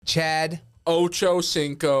Chad. Ocho,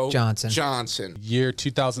 Cinco, Johnson. Year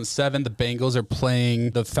 2007, the Bengals are playing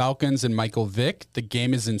the Falcons and Michael Vick. The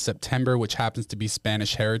game is in September, which happens to be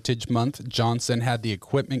Spanish Heritage Month. Johnson had the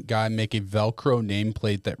equipment guy make a Velcro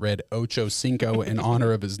nameplate that read Ocho Cinco in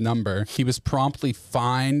honor of his number. He was promptly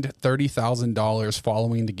fined $30,000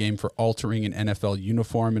 following the game for altering an NFL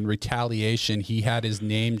uniform. In retaliation, he had his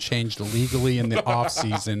name changed legally in the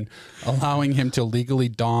offseason, allowing him to legally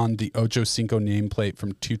don the Ocho Cinco nameplate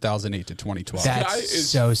from 2008 to 2012. That's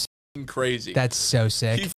so crazy. That's so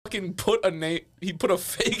sick. He fucking put a name. He put a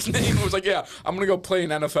fake name. And was like, yeah, I'm gonna go play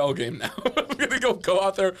an NFL game now. I'm gonna go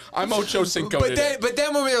out there. I'm Ocho Cinco. But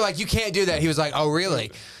then when we were like, you can't do that, he was like, oh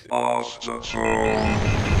really?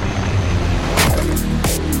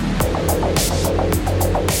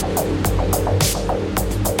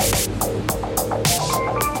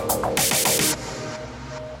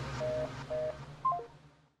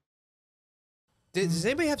 Does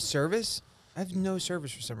anybody have service? I have no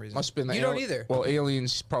service for some reason. Must have been you don't either. Well,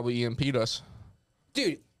 aliens probably EMP'd us.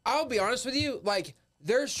 Dude, I'll be honest with you. Like,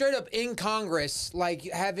 they're straight up in Congress,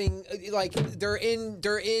 like having, like they're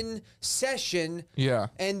in session. Yeah.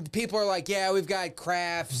 And people are like, yeah, we've got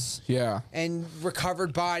crafts. Yeah. And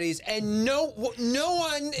recovered bodies, and no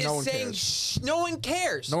one is saying. No one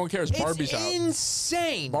cares. No one cares. Barbie's out. It's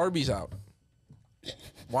insane. Barbie's out.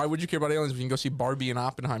 Why would you care about aliens if you can go see Barbie and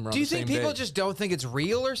Oppenheimer on the same day? Do you think people just don't think it's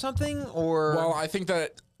real or something? Or well, I think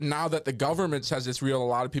that now that the government says it's real, a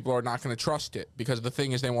lot of people are not going to trust it because the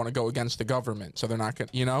thing is they want to go against the government, so they're not going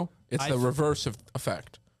to, you know? It's the reverse of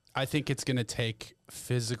effect. I think it's going to take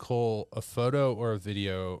a photo or a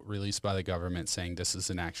video released by the government saying this is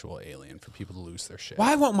an actual alien for people to lose their shit.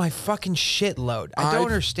 Why won't my fucking shit load? I don't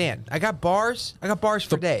understand. I got bars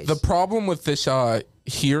for days. The problem with this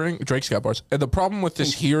hearing, Drake's got bars. The problem with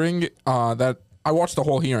this hearing, that I watched the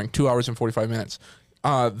whole hearing, 2 hours and 45 minutes.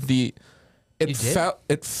 It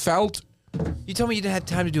felt. You told me you didn't have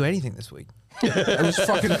time to do anything this week. It was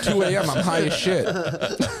fucking 2 a.m. I'm high as shit.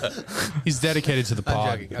 He's dedicated to the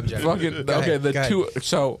pod. I'm joking. Fucking,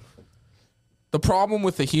 so the problem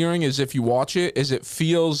with the hearing is if you watch it, is it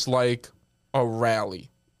feels like a rally.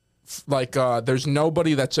 Like there's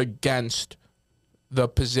nobody that's against the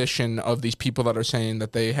position of these people that are saying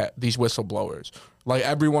that they these whistleblowers. Like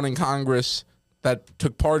everyone in Congress that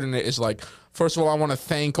took part in it is like, first of all, I want to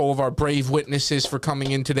thank all of our brave witnesses for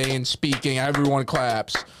coming in today and speaking. Everyone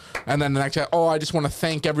claps. And then the next guy, I just want to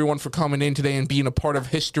thank everyone for coming in today and being a part of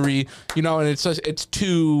history. You know, and it's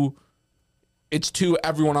two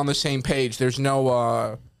everyone on the same page. There's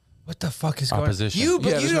no what the fuck is going on? Opposition.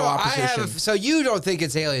 There's no opposition. So you don't think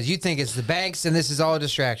it's aliens. You think it's the banks and this is all a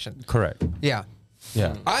distraction. Correct. Yeah.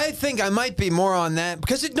 Yeah. I think I might be more on that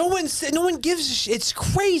because no one gives a shit. It's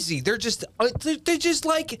crazy. They're just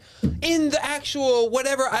like in the actual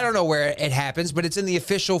whatever. I don't know where it happens, but it's in the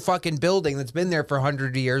official fucking building that's been there for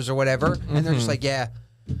 100 years or whatever. And they're just like, yeah.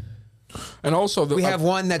 And also, we have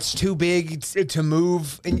one that's too big to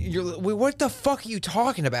move. And you're, what the fuck are you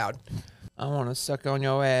talking about? I want to suck on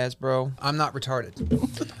your ass, bro. I'm not retarded.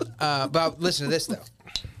 But listen to this though.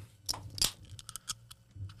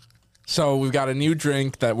 So we've got a new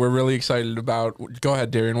drink that we're really excited about. Go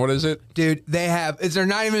ahead, Darian. What is it? Dude, they're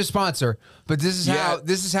not even a sponsor, but this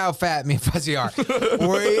is how fat me and Fuzzy are.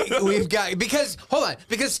 We've got because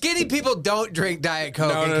skinny people don't drink Diet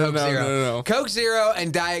Coke and Coke Zero. No. Coke Zero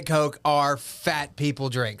and Diet Coke are fat people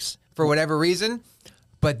drinks for whatever reason,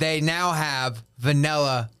 but they now have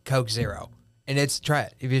vanilla Coke Zero, and try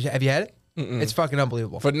it. Have you had it? It's fucking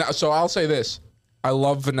unbelievable. But so I'll say this: I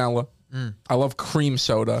love vanilla. I love cream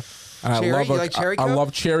soda. And cherry? You like cherry Coke? I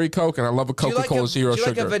love cherry Coke, and I love a Coca-Cola Zero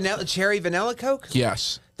Sugar. Do you like a cherry vanilla Coke?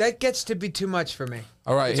 Yes. That gets to be too much for me.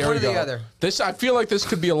 All right, here we go. One or the other. I feel like this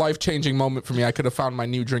could be a life-changing moment for me. I could have found my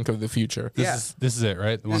new drink of the future. This is it,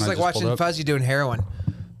 right? The one it's like watching Fuzzy doing heroin.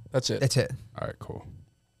 That's it. That's it. All right, cool.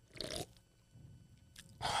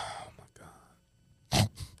 Oh, my God.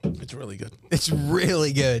 It's really good. It's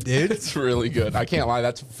really good, dude. It's really good. I can't lie.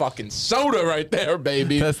 That's fucking soda right there,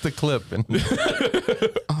 baby. That's the clip.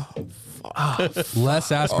 Less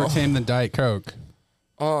aspartame than Diet Coke.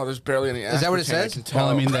 Oh, there's barely any aspartame. Is that what it says? Well,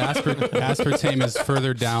 I mean, the aspartame is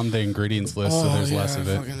further down the ingredients list, so there's less of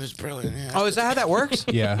it. There's barely any Oh, is that how that works?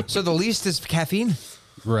 Yeah. So the least is caffeine?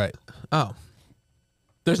 Right. Oh.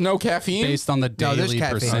 There's no caffeine? Based on the daily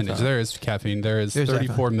percentage. There is caffeine. There's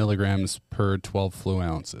 34 milligrams per 12 fluid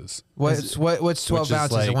ounces. What's 12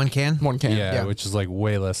 ounces? Like, one can? One can. Yeah, which is like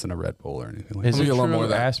way less than a Red Bull or anything like Is that. it a little more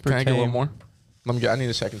true aspartame? Can I get a little more? I need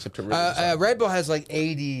a second sip to really Red Bull has like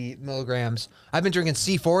 80 milligrams. I've been drinking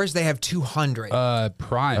C4s. They have 200.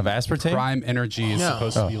 Prime Of aspartame? Prime Energy is No.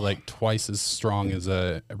 supposed to be like twice as strong as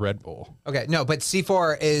a Red Bull. Okay, no, but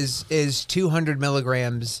C4 is 200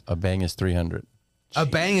 milligrams. A bang is 300. A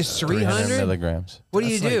bang is 300 300? milligrams. What do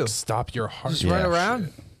you That's do? like, stop your heart. Just run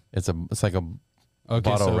around? It's like a Okay,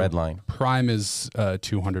 bottle so red line. Prime is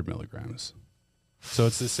 200 milligrams. So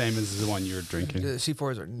it's the same as the one you're drinking. The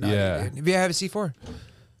C4s are nutty, Yeah. dude. Have you had a C4?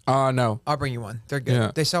 No. I'll bring you one. They're good.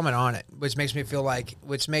 Yeah. They sell them on it, which makes me feel like,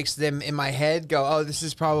 which makes them in my head go, oh, this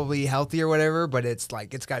is probably healthy or whatever, but it's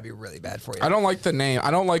like, it's got to be really bad for you. I don't like the name.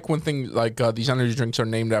 I don't like when things like these energy drinks are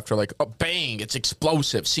named after like, oh, bang, it's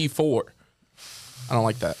explosive, C4. I don't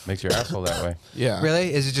like that. Makes your asshole that way. Yeah.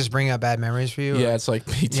 Really? Is it just bringing up bad memories for you? Yeah, or- it's like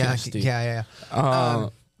Yeah. PTSD. Yeah.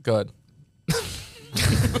 Good.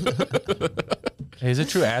 Hey, is it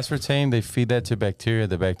true aspartame, they feed that to bacteria,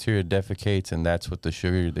 the bacteria defecates, and that's what the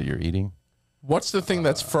sugar that you're eating? What's the thing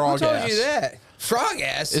that's Who frog told ass? you that? Frog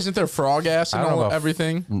ass? Isn't there frog ass in I don't know all, if-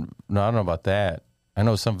 everything? No, I don't know about that. I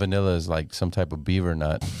know some vanilla is like some type of beaver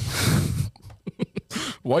nut.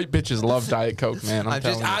 White bitches love Diet Coke, man. I'm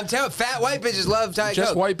telling you. fat white bitches love Diet Just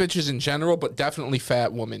Coke. white bitches in general, but definitely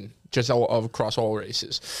fat women, just across all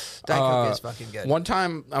races. Diet Coke is fucking good. One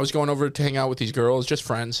time I was going over to hang out with these girls, just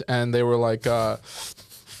friends, and they were like,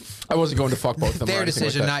 I wasn't going to fuck both of them. Their or anything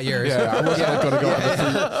decision, like not that. yours. Yeah, I wasn't going to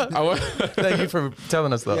go. I was, Thank you for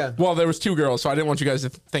telling us, though. Yeah. well, there was two girls, so I didn't want you guys to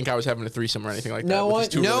think I was having a threesome or anything like that. No with one, these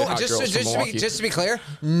two really hot girls from Milwaukee. just to be clear,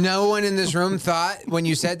 no one in this room thought when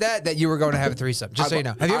you said that you were going to have a threesome. Just so you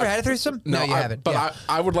know, have you ever had a threesome? No, you haven't. But Yeah.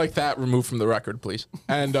 I would like that removed from the record, please.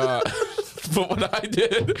 And but what I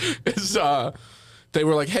did is they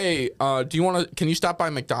were like, "Hey, do you want to? Can you stop by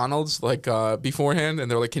McDonald's like beforehand?" And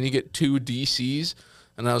they're like, "Can you get 2 DCs?"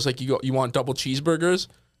 And I was like, "You want double cheeseburgers?"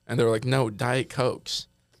 And they were like, "No, Diet Cokes."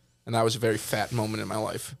 And that was a very fat moment in my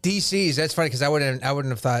life. DC's. That's funny because I wouldn't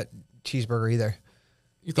have thought cheeseburger either.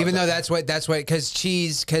 You thought Even though that- that's what because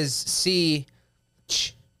C.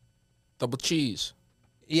 double cheese.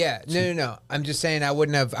 Yeah, no. I'm just saying I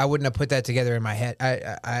wouldn't have put that together in my head.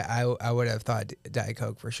 I would have thought Diet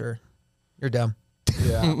Coke for sure. You're dumb.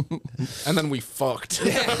 Yeah. And then we fucked.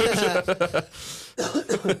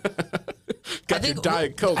 Got your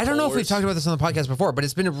Diet Coke. I don't know if we've whores. talked about this on the podcast before, but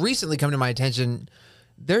it's been recently come to my attention.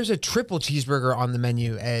 There's a triple cheeseburger on the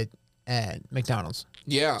menu at McDonald's.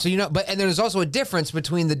 Yeah. So and there's also a difference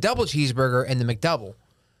between the double cheeseburger and the McDouble.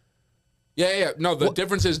 Yeah. No, the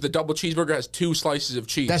difference is the double cheeseburger has 2 slices of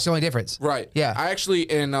cheese. That's the only difference. right. Yeah. I actually,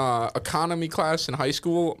 in economy class in high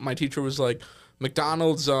school, my teacher was like,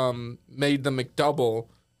 McDonald's made the McDouble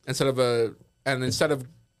instead of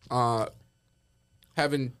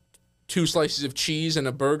having 2 slices of cheese and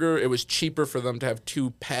a burger, it was cheaper for them to have 2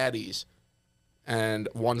 patties and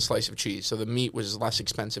 1 slice of cheese. So the meat was less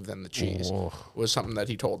expensive than the cheese. Whoa. Was something that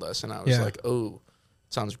he told us, and I was Yeah. like, "Oh,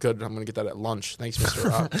 sounds good. I'm gonna get that at lunch. Thanks,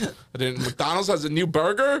 Mr. McDonald's has a new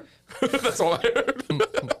burger. That's all I heard.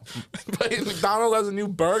 McDonald's has a new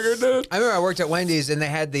burger, dude. I remember I worked at Wendy's and they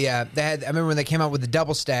had I remember when they came out with the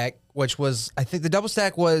double stack, which was I think the double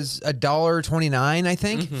stack was $1.29, I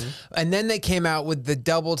think, and then they came out with the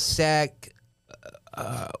double stack.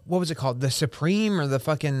 What was it called? The Supreme or the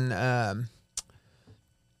fucking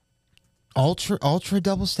Ultra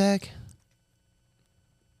double stack?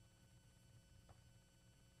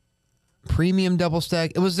 Premium double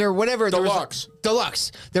stack. It was there, whatever. Deluxe.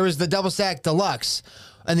 Deluxe. There was the double stack deluxe.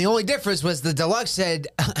 And the only difference was the deluxe had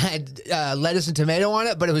lettuce and tomato on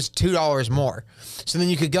it, but it was $2 more. So then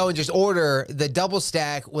you could go and just order the double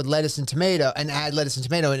stack with lettuce and tomato and add lettuce and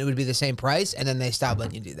tomato, and it would be the same price. And then they stopped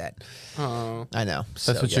letting you do that. I know.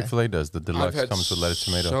 That's what Chick-fil-A does. The I've deluxe had comes with lettuce,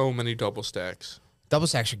 tomato. so many double stacks. Double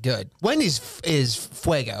stacks are good. Wendy's is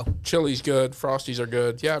fuego. Chili's good. Frosties are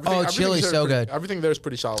good. Yeah. Chili's everything's so pretty- good. Everything there is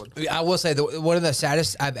pretty solid. I will say one of the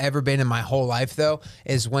saddest I've ever been in my whole life, though,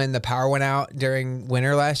 is when the power went out during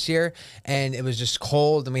winter last year, and it was just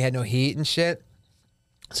cold, and we had no heat and shit.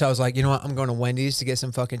 So I was like, you know what? I'm going to Wendy's to get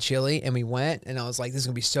some fucking chili, and we went, and I was like, this is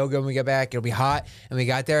gonna be so good when we get back. It'll be hot, and we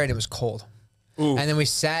got there, and it was cold. Ooh. And then we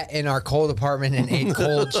sat in our cold apartment and ate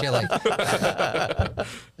cold chili.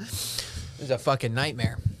 It was a fucking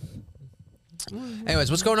nightmare. Anyways,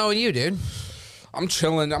 what's going on with you, dude? I'm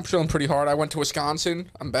chilling. I'm chilling pretty hard. I went to Wisconsin.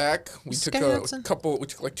 I'm back. We took Wisconsin. We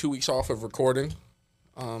took like 2 weeks off of recording.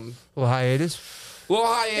 Little hiatus. Little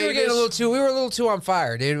hiatus. We were getting a little too. We were a little too on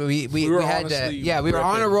fire, dude. We were had to. honestly Yeah, we were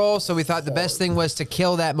on a ripping roll, so we thought the best thing was to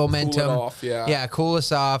kill that momentum. Cool it off, yeah. Yeah, cool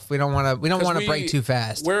us off. We don't want to. We don't want to break too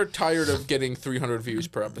fast. We're tired of getting 300 views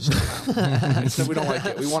per episode now. So we don't like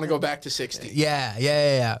it. We want to go back to 60.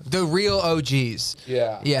 Yeah. The real OGs.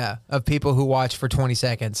 Yeah. Of people who watch for 20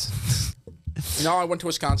 seconds. No, I went to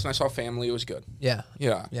Wisconsin. I saw family. It was good. Yeah.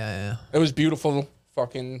 Yeah. It was beautiful.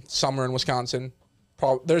 Fucking summer in Wisconsin.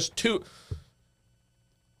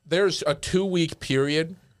 There's a 2-week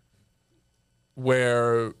period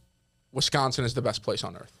where Wisconsin is the best place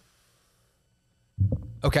on earth.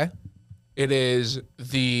 Okay. It is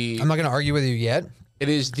the. I'm not going to argue with you yet. It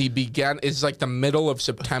is the It's like the middle of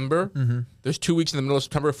September. Mm-hmm. There's 2 weeks in the middle of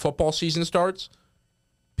September. Football season starts.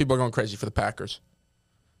 People are going crazy for the Packers.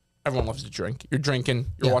 Everyone loves to drink. You're drinking.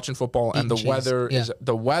 You're watching football, and Eating cheese.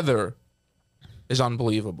 the weather is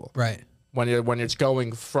unbelievable. Right. When it's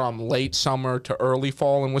going from late summer to early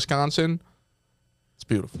fall in Wisconsin, it's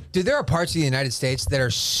beautiful. Dude, there are parts of the United States that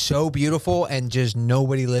are so beautiful and just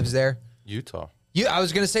nobody lives there. Utah. I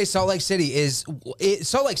was going to say Salt Lake City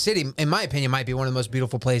Salt Lake City, in my opinion, might be one of the most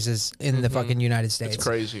beautiful places in the fucking United States. It's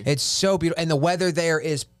crazy. It's so beautiful. And the weather there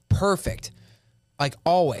is perfect. Like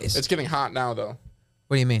always. It's getting hot now, though.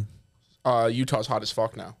 What do you mean? Utah's hot as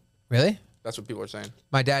fuck now. Really? That's what people are saying.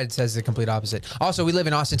 My dad says the complete opposite. Also, we live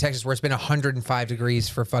in Austin, Texas, where it's been 105 degrees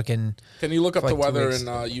for fucking... Can you look up like the 2 weather weeks.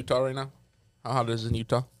 in Utah right now? How hot it is in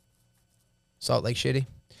Utah? Salt Lake Shitty.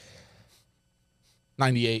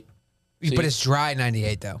 98. See? But it's dry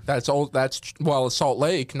 98, though. It's Salt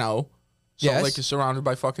Lake. No. Salt Yes. Lake is surrounded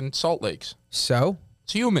by fucking salt lakes. So?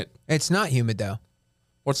 It's humid. It's not humid, though.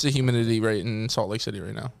 What's the humidity rate in Salt Lake City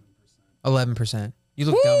right now? 11%. You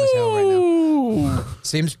look dumb as hell right now.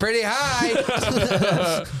 Seems pretty high. You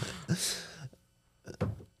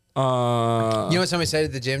know what somebody said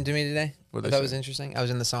at the gym to me today? What'd I they thought was say? interesting. I was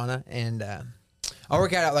in the sauna, and I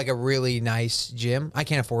work out at like a really nice gym. I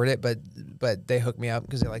can't afford it, but they hook me up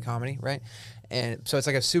because they like comedy, right? And so it's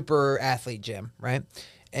like a super athlete gym, right?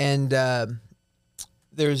 And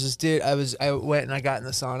there's this dude. I went and I got in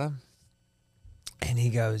the sauna. And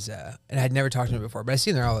he goes, and I'd never talked to him before, but I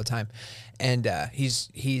see him there all the time. And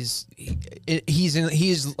he's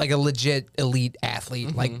like a legit elite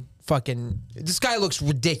athlete, like fucking. This guy looks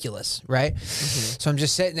ridiculous, right? So I'm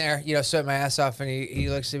just sitting there, sweating my ass off, and he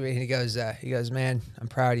looks at me and he goes, man, I'm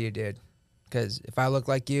proud of you, dude. Because if I looked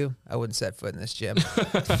like you, I wouldn't set foot in this gym.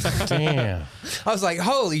 Damn. I was like,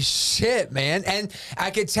 holy shit, man. And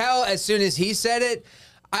I could tell as soon as he said it,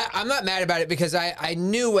 I'm not mad about it because I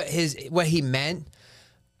knew what he meant.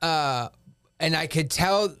 And I could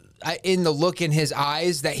tell in the look in his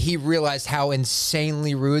eyes that he realized how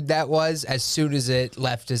insanely rude that was as soon as it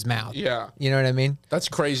left his mouth. Yeah. You know what I mean? That's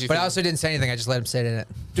crazy. But I also didn't say anything. I just let him sit in it.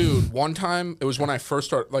 Dude, one time, it was when I first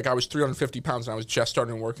started, like I was 350 pounds and I was just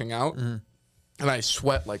starting working out. And I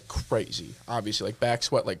sweat like crazy, obviously, like back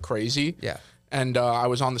sweat like crazy. Yeah. And I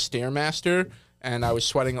was on the Stairmaster and I was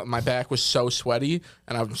sweating. My back was so sweaty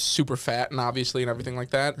and I was super fat and obviously and everything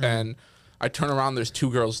like that. And I turn around, there's two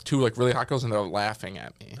like really hot girls and they're laughing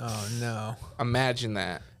at me. Oh, no. Imagine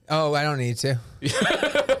that. Oh, I don't need to. Are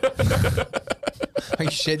you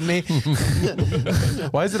shitting me?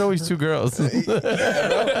 Why is it always two girls? You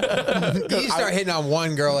start hitting on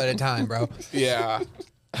one girl at a time, bro. Yeah.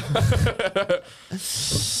 It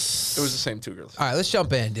was the same two girls. All right, let's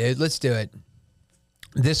jump in, dude. Let's do it.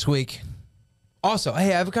 This week. Also,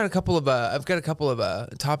 hey, I've got a couple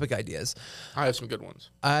of topic ideas. I have some good ones.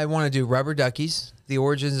 I want to do rubber duckies, the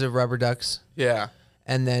origins of rubber ducks, Yeah.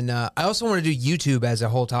 and then I also want to do YouTube as a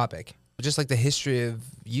whole topic, just like the history of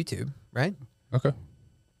YouTube, right? Okay.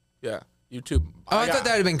 Yeah. YouTube. Oh, I thought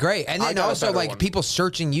that would have been great. And I then got a also better like one. people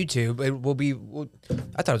searching YouTube, it will be.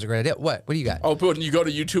 I thought it was a great idea. What do you got? Oh, but when you go to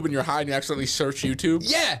YouTube and you're high and you accidentally search YouTube?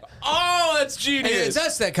 Yeah. Oh, that's And genius. it's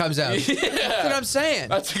us that comes out. Yeah. That's what I'm saying.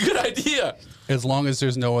 That's a good idea. As long as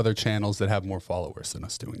there's no other channels that have more followers than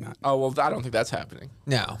us doing that. Oh, well, I don't think that's happening.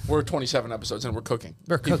 No, We're 27 episodes and we're cooking.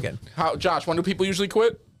 we're cooking. Josh, when do people usually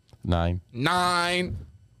quit? 9.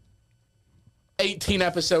 18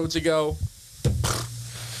 episodes ago.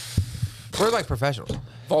 We're like professionals.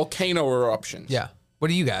 Volcano eruptions. Yeah. What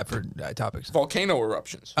do you got for topics? Volcano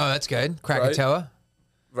eruptions. Oh, that's good. Krakatoa.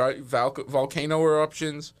 Right? Volcano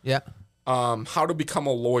eruptions. Yeah. How to become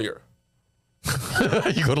a lawyer.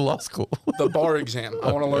 You go to law school. The bar exam.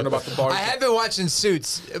 I want to learn about the bar I exam. have been watching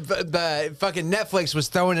Suits, but fucking Netflix was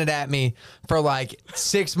throwing it at me for like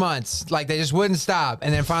 6 months. Like they just wouldn't stop.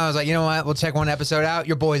 And then finally I was like, you know what? We'll check one episode out.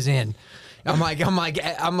 Your boy's in. I'm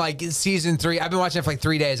like season 3. I've been watching it for like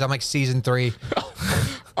 3 days. I'm like season 3.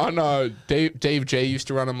 On Dave J used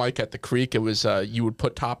to run a mic at the Creek. It was you would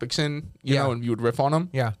put topics in, you know, and you would riff on them.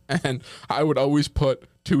 Yeah. And I would always put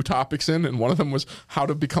 2 topics in, and one of them was how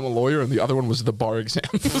to become a lawyer, and the other one was the bar exam.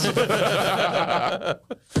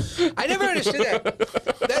 I never understood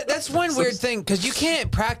that. That's one weird thing, because you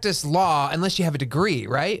can't practice law unless you have a degree,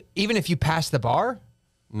 right? Even if you pass the bar?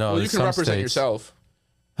 No, Well, you there's can some represent states- yourself.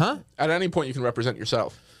 Huh? At any point, you can represent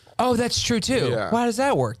yourself. Oh, that's true, too. Yeah. Why does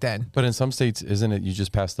that work, then? But in some states, isn't it you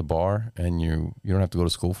just pass the bar and you don't have to go to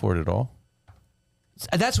school for it at all?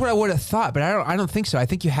 That's what I would have thought, but I don't think so. I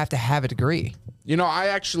think you have to have a degree. You know,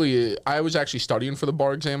 I was actually studying for the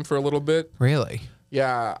bar exam for a little bit. Really?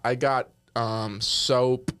 Yeah, I got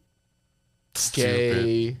soap,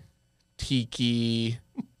 gay, tiki,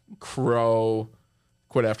 crow.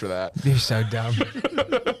 Quit after that. You're so dumb.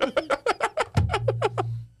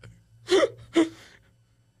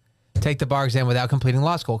 Take the bar exam without completing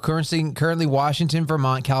law school. Currently, Washington,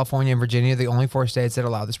 Vermont, California, and Virginia are the only 4 states that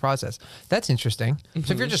allow this process. That's interesting.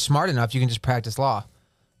 So if you're just smart enough, you can just practice law.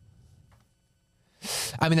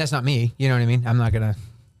 I mean, that's not me. You know what I mean? I'm not going to...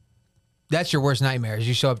 That's your worst nightmare, is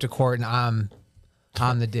you show up to court and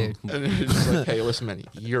I'm the dude. And it's just like, hey, listen, man,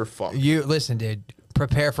 you're fucked. You listen, dude.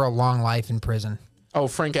 Prepare for a long life in prison. Oh,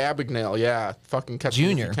 Frank Abagnale, yeah. Fucking catch me if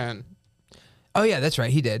Junior. you can. Oh, yeah, that's right.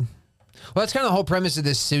 He did. Well, that's kind of the whole premise of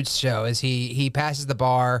this Suits show is he passes the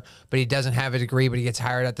bar, but he doesn't have a degree, but he gets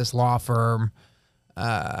hired at this law firm.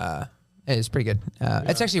 It's pretty good.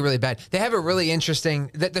 It's actually really bad. They have a really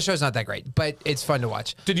interesting... The show's not that great, but it's fun to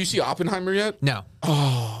watch. Did you see Oppenheimer yet? No.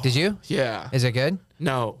 Oh. Did you? Yeah. Is it good?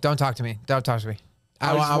 No. Don't talk to me. Don't talk to me.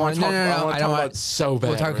 I want to talk about it so bad.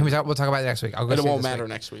 We'll talk about it next week. I'll go But it see won't this matter week.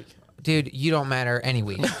 next week. Dude, you don't matter any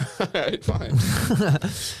week. All right, fine.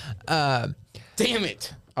 Damn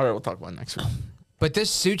it. All right, we'll talk about it next week. But this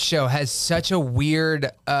Suits show has such a weird...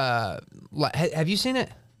 have you seen it?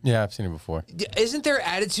 Yeah, I've seen it before. Isn't their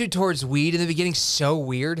attitude towards weed in the beginning so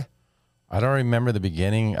weird? I don't remember the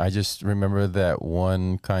beginning. I just remember that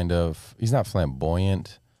one kind of, he's not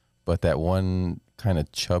flamboyant, but that one kind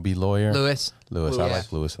of chubby lawyer. Lewis. I Yeah.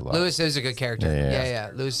 like Lewis a lot. Lewis is a good character. Yeah. Yeah.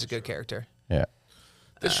 Lewis is a good character. Yeah.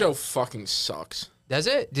 This show fucking sucks. Does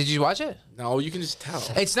it? Did you watch it? No, you can just tell.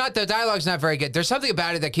 It's not, the dialogue's not very good. There's something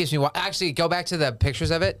about it that keeps me actually, go back to the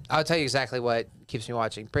pictures of it. I'll tell you exactly what keeps me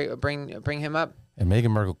watching. Bring him up. And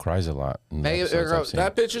Meghan Markle cries a lot. In the Meghan episodes Markle- I've seen.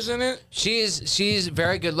 That bitch is in it? She's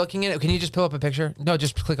very good looking in it. Can you just pull up a picture? No,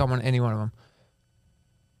 just click on any one of them.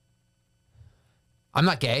 I'm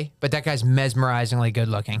not gay, but that guy's mesmerizingly good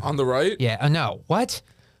looking. On the right? Yeah. No. What?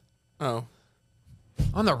 Oh.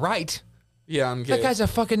 On the right? Yeah, I'm gay. That guy's a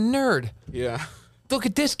fucking nerd. Yeah. Look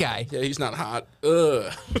at this guy. Yeah, he's not hot. Ugh.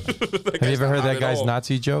 Have you ever heard that guy's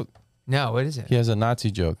Nazi joke? No, what is it? He has a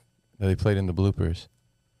Nazi joke that they played in the bloopers.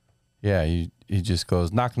 Yeah, he just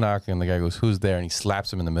goes, knock, knock, and the guy goes, who's there? And he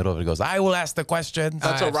slaps him in the middle of it. He goes, I will ask the questions.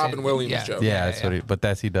 That's a I've Robin seen- Williams yeah. joke. yeah, that's what he,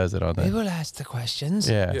 but he does it on They that. will ask the questions.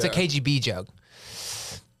 Yeah. It's a Yeah. KGB joke.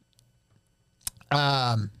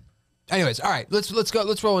 Anyways, all right, let's go.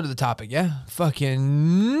 Let's roll into the topic. Yeah,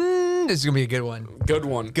 fucking. This is gonna be a good one. Good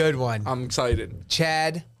one. Good one. I'm excited.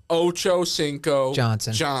 Chad. Ocho Cinco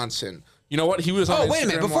Johnson. You know what? He was on Oh, wait a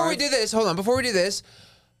minute. Instagram Before we Live. do this, hold on. Before we do this,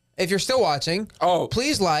 if you're still watching,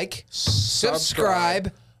 please like,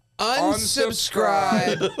 subscribe,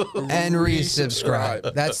 unsubscribe, and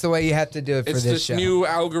resubscribe. That's the way you have to do it for It's this this show. new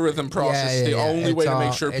algorithm process. Yeah, the yeah, only it's way to all-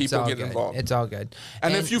 make sure it's people all get good. involved. It's all good.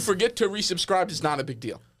 And if you forget to resubscribe, it's not a big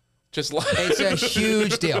deal. Just like It's a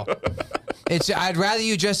huge deal. I'd rather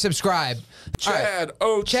you just subscribe. All right.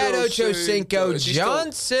 Chad Ocho Cinco Is he still-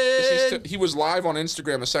 Johnson. he was live on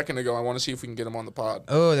Instagram a second ago. I want to see if we can get him on the pod.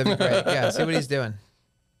 Oh, that'd be great. Yeah, see what he's doing.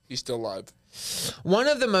 He's still live. One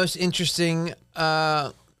of the most interesting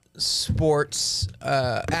sports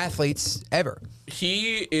athletes ever.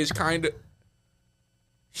 He's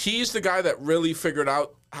the guy that really figured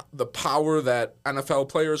out the power that NFL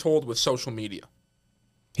players hold with social media.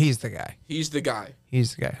 He's the guy. He's the guy.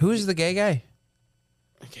 He's the guy. Who's the gay guy?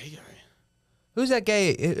 A gay guy. Who's that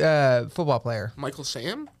gay football player? Michael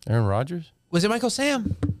Sam? Aaron Rodgers? Was it Michael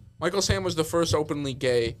Sam? Michael Sam was the first openly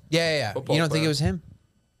gay. Yeah. Football You don't think player. it was him?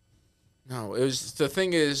 No, it was the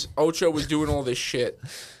thing is Ocho was doing all this shit,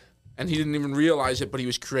 and he didn't even realize it, but he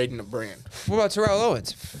was creating a brand. What about Terrell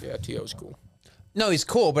Owens? Yeah, T.O.'s cool. No, he's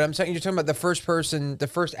cool, but you're talking about the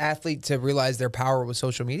first athlete to realize their power with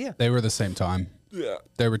social media. They were the same time. Yeah.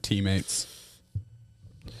 They were teammates.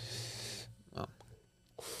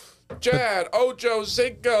 Chad, Ocho,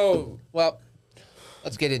 Cinco. Well,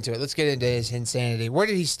 let's get into it. Let's get into his insanity. Where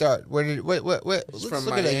did he start? Let's from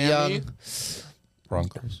look at a Miami. young.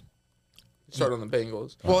 Broncos. Started on the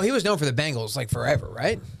Bengals. Well, he was known for the Bengals like forever,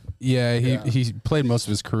 right? Yeah, he played most of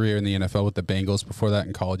his career in the NFL with the Bengals. Before that,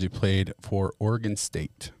 in college, he played for Oregon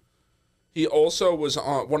State. He also was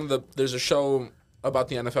on there's a show about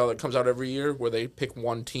the NFL that comes out every year where they pick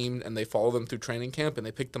one team and they follow them through training camp, and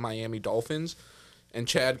they picked the Miami Dolphins. And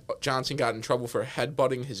Chad Johnson got in trouble for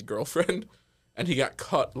headbutting his girlfriend, and he got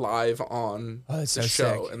cut live on the that's so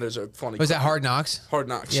show. sick. And there's a funny. Was that Hard Knocks? Hard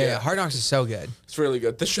Knocks? Yeah, Hard Knocks is so good. It's really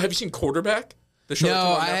good. Have you seen Quarterback? The show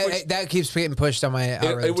No, that's on Netflix? that keeps getting pushed on my.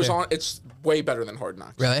 It was too. on. It's way better than Hard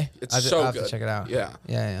Knocks. Really? It's I'll so have good. to check it out. Yeah.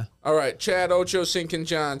 Yeah. All right, Chad, Ocho, Cinco,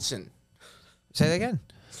 Johnson. Say that again.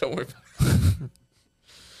 Don't worry about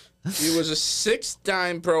it. He was a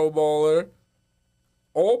 6-time Pro Bowler,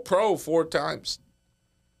 All Pro 4 times,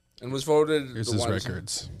 and was voted. Here's his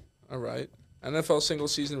records. All right. NFL single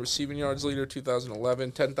season receiving yards leader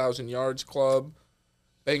 2011, 10,000 yards club,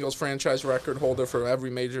 Bengals franchise record holder for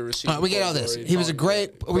every major receiving. We get all this. category. He was a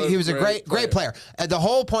great player. The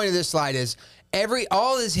whole point of this slide is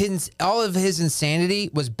all of his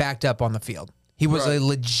insanity was backed up on the field. He was a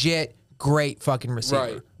legit great fucking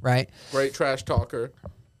receiver. Right. Great trash talker.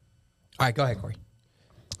 All right, go ahead, Corey.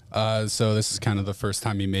 So this is kind of the first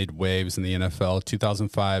time he made waves in the NFL.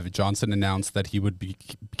 2005, Johnson announced that he would be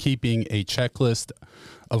keeping a checklist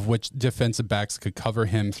of which defensive backs could cover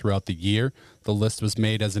him throughout the year. The list was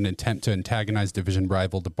made as an attempt to antagonize division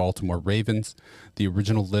rival the Baltimore Ravens. The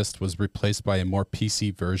original list was replaced by a more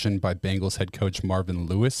PC version by Bengals head coach Marvin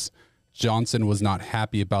Lewis. Johnson was not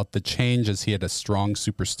happy about the change as he had a strong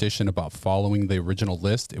superstition about following the original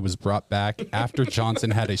list. It was brought back after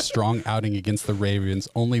Johnson had a strong outing against the Ravens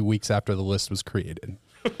only weeks after the list was created.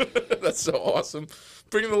 That's so awesome.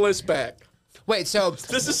 Bring the list back. Wait, so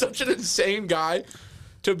This is such an insane guy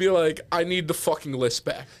to be like, I need the fucking list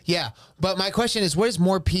back. yeah, but my question is, what does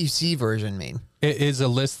more PC version mean? It is a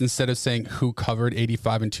list. Instead of saying who covered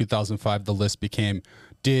 85 and 2005, the list became,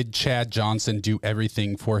 did Chad Johnson do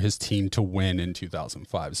everything for his team to win in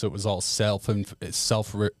 2005? So it was all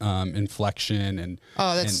self-inflection and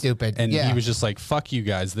Oh, that's stupid. And Yeah. he was just like, "Fuck you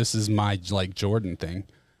guys, this is my like Jordan thing."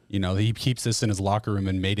 You know, he keeps this in his locker room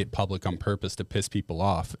and made it public on purpose to piss people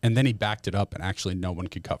off. And then he backed it up, and actually, no one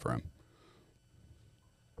could cover him.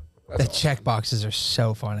 The check boxes are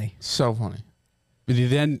so funny. So funny. But he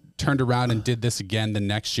then turned around and did this again the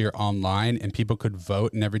next year online, and people could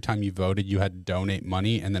vote. And every time you voted, you had to donate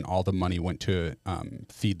money, and then all the money went to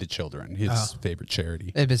Feed the Children, his favorite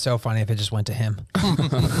charity. It'd be so funny if it just went to him.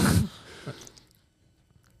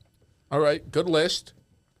 All right, good list.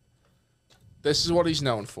 This is what he's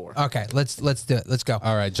known for. Okay, let's do it. Let's go.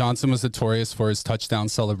 All right, Johnson was notorious for his touchdown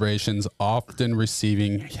celebrations, often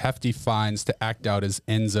receiving hefty fines to act out his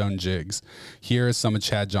end zone jigs. Here are some of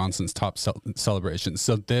Chad Johnson's top celebrations.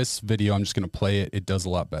 So this video, I'm just going to play it. It does a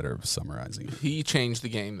lot better of summarizing it. He changed the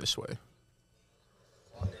game this way.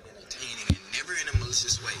 Entertaining and never in a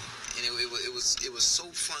malicious way. And it was so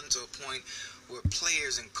fun to a point where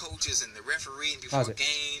players and coaches and the referee before Pause it.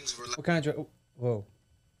 games were like, What kind of what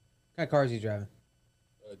kind of car is he driving?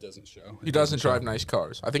 It doesn't show. He doesn't drive nice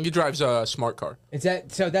cars. I think he drives a smart car. Is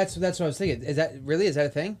that so? That's what I was thinking. Is that a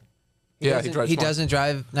thing? Yeah, he doesn't- drives He smart. doesn't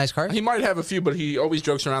drive nice cars. He might have a few, but he always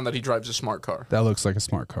jokes around that he drives a smart car. That looks like a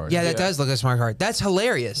smart car. Yeah, that does look like a smart car. That's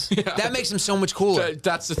hilarious. That makes him so much cooler.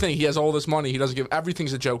 That's the thing. He has all this money. He doesn't give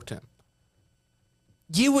everything's a joke to him.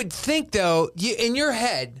 You would think, though, in your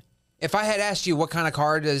head, if I had asked you what kind of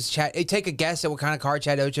car does Chad, take a guess at what kind of car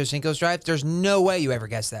Chad Ocho Cinco's drive, there's no way you ever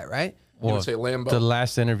guess that, right? You would say Lambo. The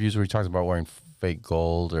last interviews where he talks about wearing fake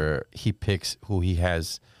gold, or he picks who he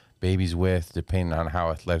has babies with, depending on how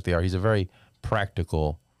athletic they are. He's a very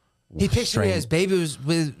practical. He picks who he has babies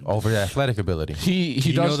with. over the athletic ability. he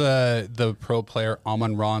You does. know the pro player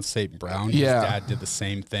Amon-Ra St. Brown? His Yeah. dad did the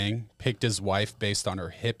same thing. Picked his wife based on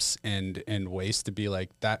her hips and waist to be like,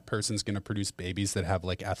 that person's going to produce babies that have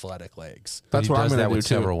like athletic legs. That's he what I'm does going that to do with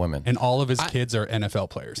too. several women. And all of his kids are NFL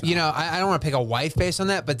players now. You know, I don't want to pick a wife based on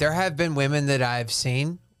that, but there have been women that I've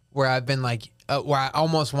seen where I've been like, where I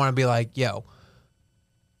almost want to be like, yo,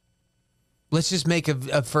 let's just make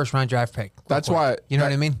a first round draft pick. That's why. You know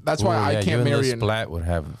what I mean? That's why I you can't and marry Liz an. Blatt would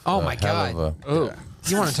have. Oh a my hell God. of a-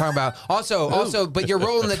 You want to talk about also, but you're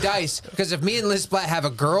rolling the dice because if me and Liz Blatt have a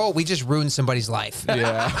girl, we just ruin somebody's life.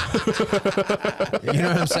 Yeah. You know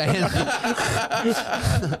what I'm saying?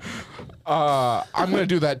 I'm going to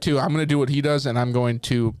do that too. I'm going to do what he does, and I'm going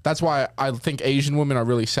to. That's why I think Asian women are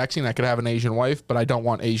really sexy, and I could have an Asian wife, but I don't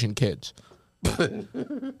want Asian kids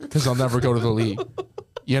because I'll never go to the league.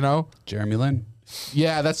 You know? Jeremy Lin.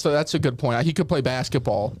 Yeah, that's a good point. He could play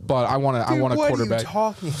basketball, but I want a quarterback. What are you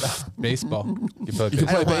talking about? Baseball. You play You can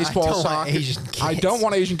play baseball, I don't want soccer. Asian kids. I don't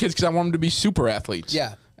want Asian kids because I want them to be super athletes.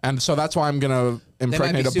 Yeah. And so that's why I'm gonna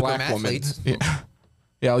impregnate a super black woman. mathletes. Yeah.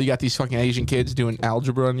 Yeah, you got these fucking Asian kids doing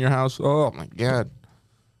algebra in your house. Oh my god.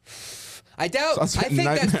 I doubt. Sounds I like a think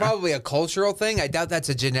that's nightmare. probably a cultural thing. I doubt that's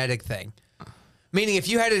a genetic thing. Meaning, if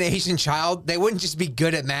you had an Asian child, they wouldn't just be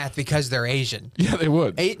good at math because they're Asian. Yeah, they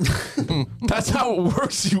would. A- That's how it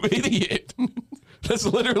works, you idiot. That's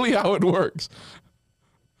literally how it works.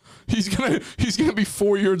 He's gonna be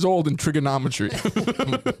 4 years old in trigonometry.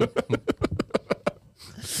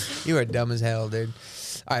 You are dumb as hell, dude.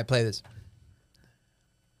 All right, play this.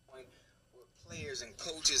 Where players and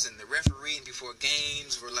coaches and the refereeing before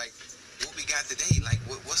games were like, what we got today? Like,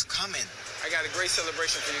 what's coming? I got a great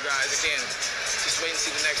celebration for you guys. Again, just wait and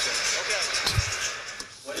see the next one. Okay.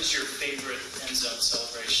 What is your favorite end zone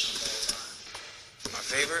celebration of all time? My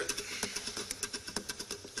favorite?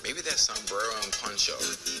 Maybe that sombrero and poncho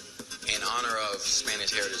in honor of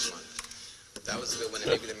Spanish Heritage Month. That was a good one,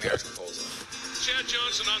 and maybe the marriage proposal. Chad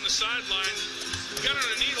Johnson on the sideline got on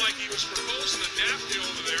a knee like he was proposing to Daphne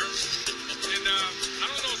over there. And I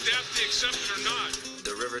don't know if Daphne accepted or not.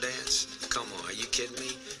 The river dance? Come on, are you kidding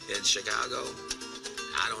me? In Chicago?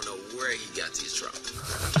 I don't know where he got these drops.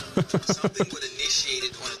 Something was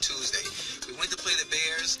initiated on a Tuesday. We went to play the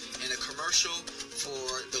Bears, and a commercial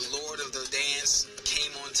for the Lord of the Dance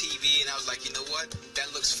came on TV, and I was like, you know what? That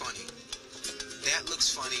looks funny. That looks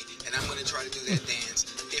funny, and I'm going to try to do that dance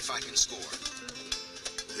if I can score.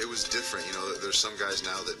 It was different. You know, there's some guys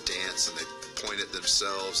now that dance and they point at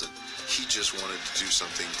themselves, and he just wanted to do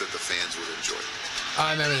something that the fans would enjoy.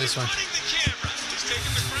 I remember this one. Running the camera. He's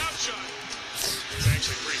taking the crowd shot. It's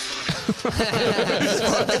actually pretty funny.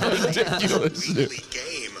 Ridiculous. Weekly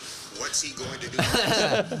game. What's he going to do?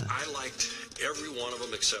 I liked every one of them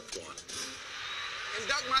except one. And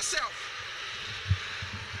dunk myself.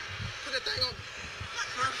 Put that thing on.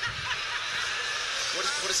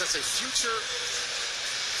 What does that say?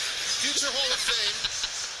 Future Hall of Fame.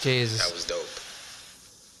 Jesus. That was dope.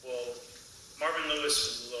 Well, Marvin Lewis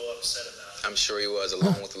was a little upset about it. I'm sure he was,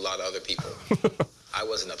 along with a lot of other people. I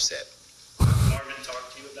wasn't upset. Marvin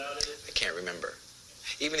talked to you about it? I can't remember.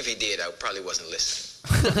 Even if he did, I probably wasn't listening.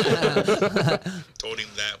 Told him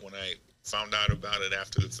that when I found out about it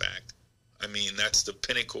after the fact. I mean, that's the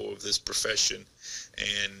pinnacle of this profession,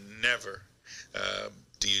 and never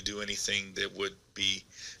do you do anything that would be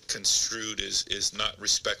construed as not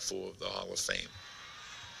respectful of the Hall of Fame.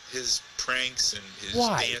 His pranks and his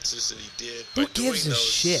Why? dances that he did Who by doing gives a those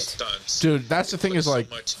shit? stunts. Dude, that's the thing put is so like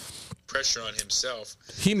much pressure on himself.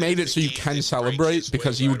 he made it so you can celebrate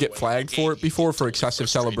because you would get flagged for it before for excessive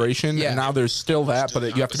celebration, Yeah. and now there's still that, but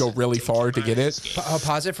you have to go really far to get it.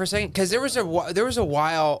 Pause it for a second, because there was a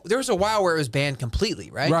while where it was banned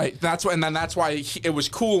completely, right? Right. That's why, and then that's why it was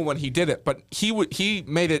cool when he did it. But he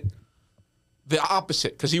made it the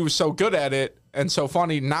opposite because he was so good at it and so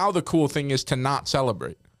funny. Now the cool thing is to not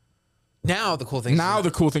celebrate. Now the cool thing.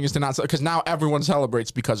 The cool thing is to not because now everyone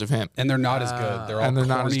celebrates because of him. And they're not as good. They're all And they're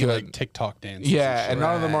not as corny, good. like TikTok dances. Yeah, and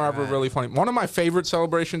none of them are ever really funny. One of my favorite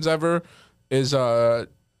celebrations ever is Joe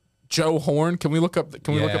Horn. Can we look up?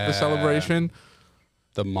 Can we look up the Yeah. celebration?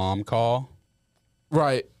 The mom call.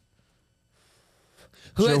 Right.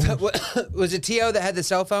 Who was it? T.O. that had the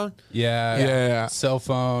cell phone? Yeah. Cell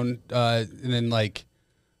phone. And then like.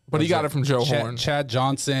 But he got it from Joe Chad, Horn. Chad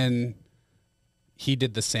Johnson. He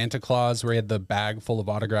did the Santa Claus where he had the bag full of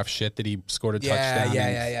autographed shit that he scored a touchdown.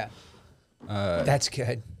 Yeah. That's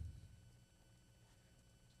good.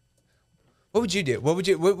 What would you do? What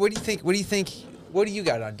do you think? What do you think? What do you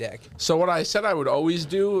got on deck? So what I said I would always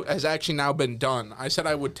do has actually now been done. I said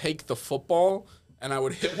I would take the football and I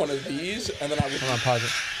would hit one of these, and then I would. Hold on, pause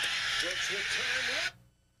it.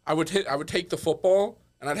 I would take the football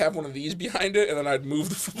and I'd have one of these behind it, and then I'd move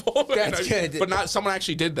the football. That's good. But not someone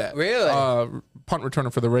actually did that. Really? Punt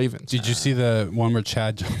returner for the Ravens. Did you see the one where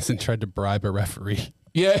Chad Johnson tried to bribe a referee?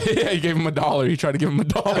 Yeah, he gave him $1. He tried to give him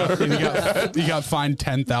 $1. He got fined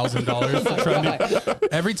 $10,000.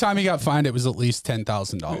 Every time he got fined, it was at least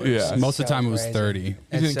 $10,000. Yeah. Most of the time, it was crazy. 30. He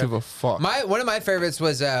didn't give a fuck. One of my favorites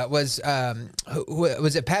was it Pat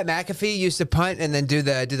McAfee used to punt and then do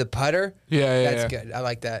the putter? Yeah, That's good. I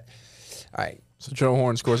like that. All right. So Joe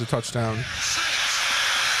Horn scores a touchdown.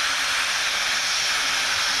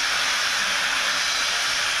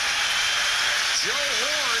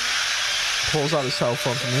 Pulls out his cell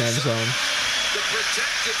phone from the end zone. The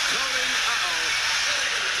protective coating.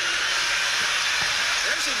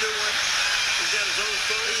 There's a new one. He's got his own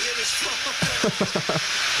phone. He hit his phone.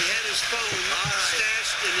 He had his phone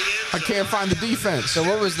stashed I can't find the defense. So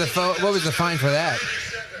what was the fine for that?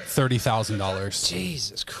 $30,000.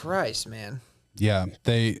 Jesus Christ, man. Yeah,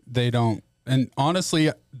 they don't. And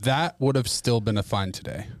honestly, that would have still been a fine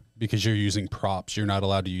today because you're using props. You're not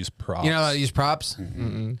allowed to use props. You're not allowed to use props?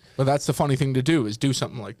 But that's the funny thing to do is do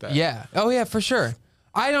something like that. Yeah. Oh, yeah, for sure.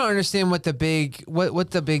 I don't understand what the big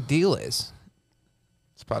big deal is.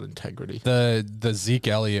 It's about integrity. The Zeke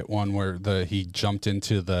Elliott one where he jumped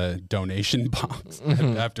into the donation box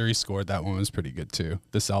after he scored, that one was pretty good too.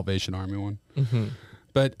 The Salvation Army one.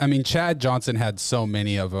 But I mean, Chad Johnson had so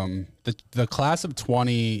many of them. The class of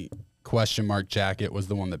 20 ? Jacket was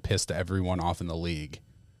the one that pissed everyone off in the league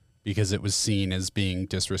because it was seen as being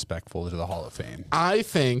disrespectful to the Hall of Fame. I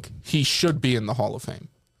think he should be in the Hall of Fame.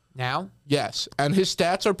 Now? Yes. And his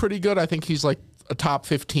stats are pretty good. I think he's like a top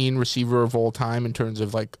 15 receiver of all time in terms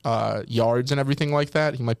of like yards and everything like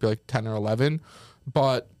that. He might be like 10 or 11.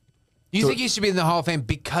 But you think he should be in the Hall of Fame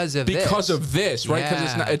because of this? Because of this, right?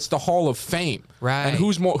 Because it's the Hall of Fame. Right. And who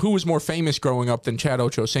was more famous growing up than Chad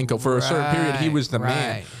Ocho Cinco? For a certain period, he was the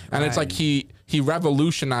man. And it's like he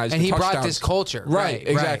revolutionized and the he touchdowns. brought this culture. Right,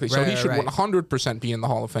 exactly. So he should 100% be in the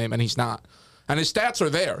Hall of Fame, and he's not. And his stats are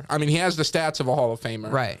there. I mean, he has the stats of a Hall of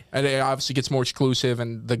Famer. Right. And it obviously gets more exclusive,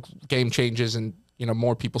 and the game changes, and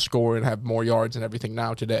more people score and have more yards and everything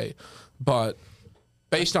now today. But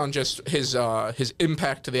based on just his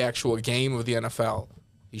impact to the actual game of the NFL,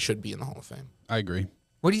 he should be in the Hall of Fame. I agree.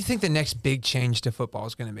 What do you think the next big change to football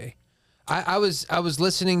is going to be? I was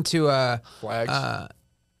listening to flags.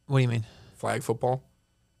 What do you mean? Flag football.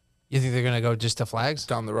 You think they're going to go just to flags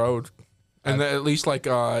down the road? And at least like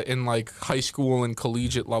in like high school and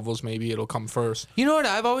collegiate levels, maybe it'll come first. You know what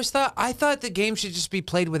I've always thought? I thought the game should just be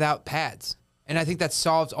played without pads. And I think that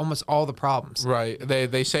solves almost all the problems. Right.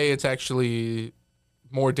 They say it's actually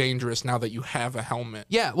more dangerous now that you have a helmet.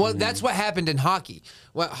 Yeah, well, that's what happened in hockey.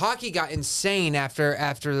 Well, hockey got insane after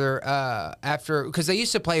because they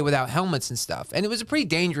used to play without helmets and stuff, and it was a pretty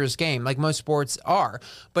dangerous game, like most sports are.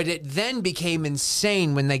 But it then became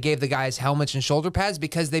insane when they gave the guys helmets and shoulder pads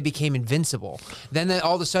because they became invincible. Then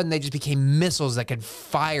all of a sudden they just became missiles that could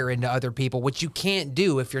fire into other people, which you can't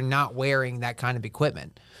do if you're not wearing that kind of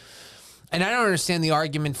equipment. And I don't understand the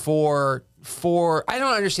argument for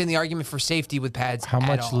safety with pads. How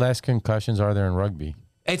much less concussions are there in rugby?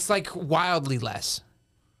 It's like wildly less.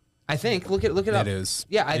 I think. Look it up. It is.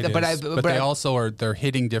 Yeah, but they also they're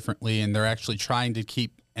hitting differently, and they're actually trying to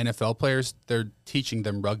keep NFL players. They're teaching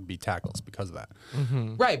them rugby tackles because of that.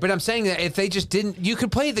 Mm-hmm. Right, but I'm saying that if they just didn't, you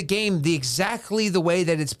could play the game exactly the way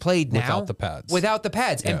that it's played now without the pads. Without the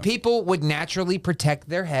pads, and people would naturally protect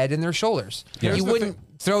their head and their shoulders. Yeah. You wouldn't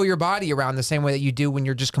throw your body around the same way that you do when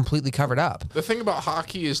you're just completely covered up. The thing about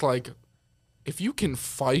hockey is like, if you can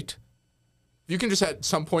fight, you can just at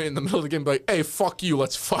some point in the middle of the game be like, hey, fuck you,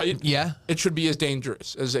 let's fight. Yeah. It should be as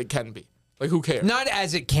dangerous as it can be. Like, who cares? Not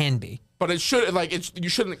as it can be. But it should, like, you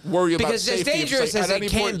shouldn't worry about because safety. Because as dangerous as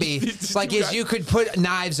it can be, like, is you could put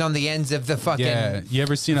knives on the ends of the fucking... Yeah, you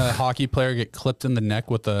ever seen a hockey player get clipped in the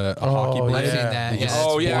neck with a hockey blade? I've seen that. Yeah.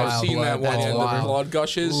 Oh, yeah, I've seen that one. The blood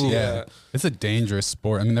gushes. Yeah. It's a dangerous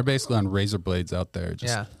sport. I mean, they're basically on razor blades out there.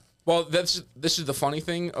 Yeah. Well, this is the funny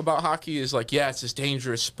thing about hockey is, like, yeah, it's this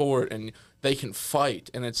dangerous sport, and they can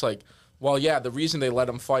fight. And it's like... Well, yeah, the reason they let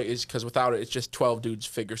them fight is because without it, it's just 12 dudes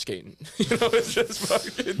figure skating. It's just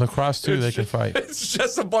fucking... Lacrosse, too, they can fight. It's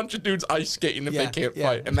just a bunch of dudes ice skating if they can't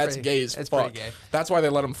fight. And that's gay as fuck. Pretty gay. That's why they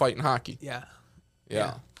let them fight in hockey. Yeah.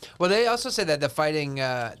 Well, they also said that the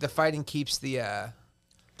fighting keeps the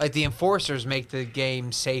enforcers make the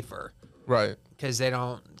game safer. Right. Because they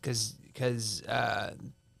don't... Because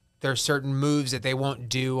there are certain moves that they won't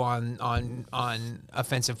do on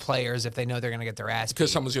offensive players if they know they're going to get their ass beat.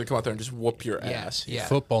 Because someone's going to come out there and just whoop your ass. Yeah.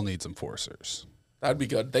 Football needs enforcers. That'd be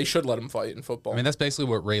good. They should let them fight in football. I mean, that's basically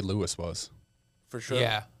what Ray Lewis was. For sure.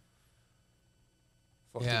 Yeah.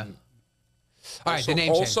 Fucking All right, the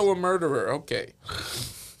name also changed. A murderer. Okay.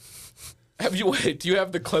 Do you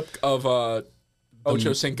have the clip of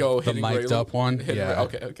Ocho Cinco hitting the mic'd up one? Yeah.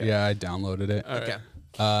 Okay. Yeah, I downloaded it. All right. Okay.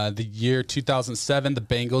 The year 2007, the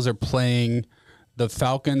Bengals are playing the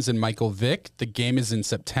Falcons and Michael Vick. The game is in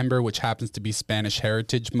September, which happens to be Spanish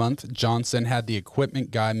Heritage Month. Johnson had the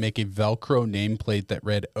equipment guy make a Velcro nameplate that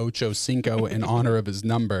read Ocho Cinco in honor of his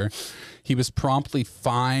number. He was promptly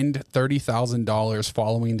fined $30,000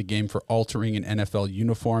 following the game for altering an NFL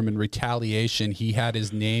uniform. In retaliation, he had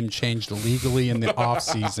his name changed legally in the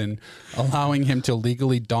offseason, allowing him to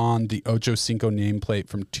legally don the Ocho Cinco nameplate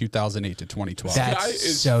from 2008 to 2012. That's Guy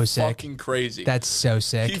is so sick. fucking crazy. That's so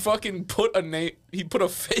sick. He fucking put a name. he put a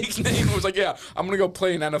fake name. It was like, yeah, I'm gonna go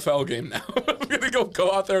play an NFL game now. I'm gonna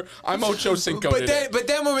go out there. I'm Ocho Cinco. But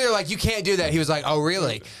then when we were like, you can't do that, he was like, oh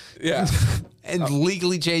really? Yeah. And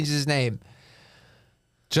legally changed his name.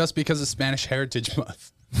 Just because of Spanish Heritage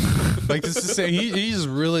Month. Like, this is saying he just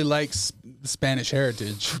really likes Spanish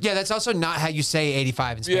heritage. Yeah, that's also not how you say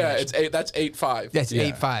 85 in Spanish. Yeah, it's that's 8-5. That's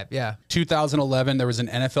 8-5, yeah. 2011, there was an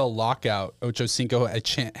NFL lockout. Ocho Cinco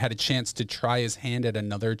had a chance to try his hand at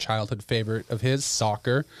another childhood favorite of his,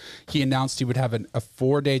 soccer. He announced he would have a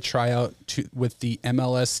 4-day tryout with the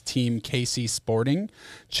MLS team KC Sporting.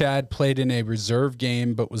 Chad played in a reserve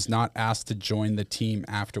game but was not asked to join the team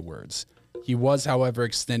afterwards. He was, however,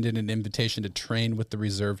 extended an invitation to train with the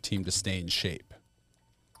reserve team to stay in shape.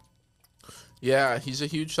 Yeah, he's a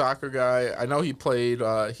huge soccer guy. I know he played.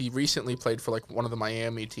 He recently played for like one of the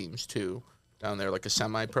Miami teams too, down there, like a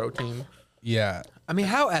semi-pro team. Yeah, I mean,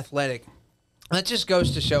 how athletic. That just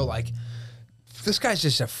goes to show, like, this guy's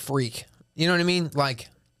just a freak. You know what I mean? Like,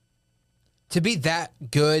 to be that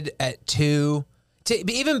good at 2,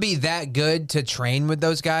 to even be that good to train with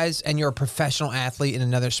those guys, and you're a professional athlete in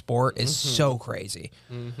another sport is so crazy.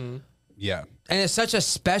 yeah. And it's such a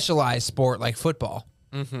specialized sport like football.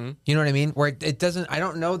 You know what I mean? Where it doesn't, I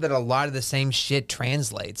don't know that a lot of the same shit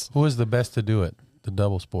translates. Who is the best to do it? The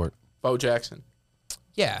double sport. Bo Jackson.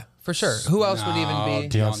 Yeah, for sure. Who else would even be?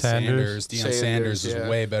 Deion Sanders. Deion Sanders is yeah.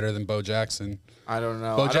 way better than Bo Jackson. I don't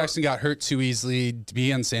know. Bo Jackson got hurt too easily.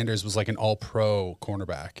 Deion Sanders was like an all-pro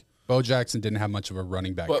cornerback. Bo Jackson didn't have much of a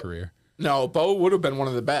running back career. No, Bo would have been one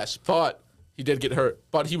of the best, but he did get hurt.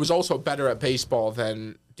 But he was also better at baseball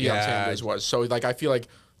than Deion Sanders was. So, like, I feel like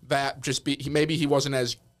that just maybe he wasn't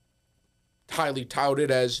as highly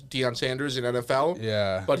touted as Deion Sanders in NFL.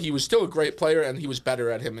 Yeah. But he was still a great player, and he was better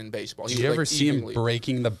at him in baseball. Did you ever see him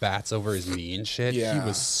breaking the bats over his knee and shit? Yeah. He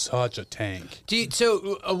was such a tank.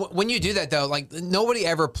 When you do that, though, like, nobody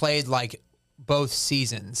ever played, like, both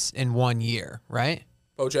seasons in 1 year, right?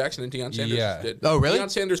 Bo Jackson and Deion Sanders did. Oh, really?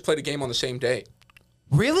 Deion Sanders played a game on the same day.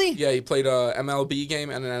 Really? Yeah, he played a MLB game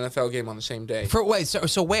and an NFL game on the same day.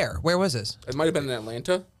 So where? Where was this? It might have been in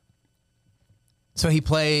Atlanta. So he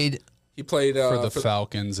played... He played for the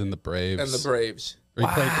Falcons and the Braves. And the Braves. Or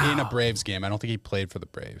he played in a Braves game. I don't think he played for the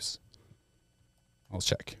Braves. I'll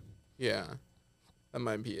check. Yeah. That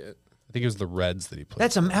might be it. I think it was the Reds that he played.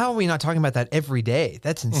 That's how are we not talking about that every day?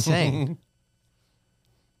 That's insane.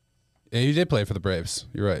 Yeah, he did play for the Braves.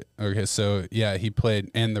 You're right. Okay, so yeah, he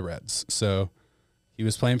played in the Reds. So he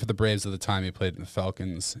was playing for the Braves at the time. He played in the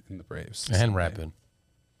Falcons and the Braves. And rapping.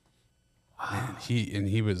 Wow. And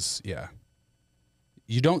he was, yeah.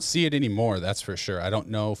 You don't see it anymore, that's for sure. I don't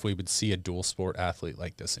know if we would see a dual sport athlete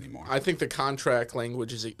like this anymore. I think the contract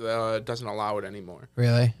language doesn't allow it anymore.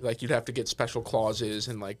 Really? Like, you'd have to get special clauses,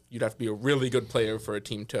 and like you'd have to be a really good player for a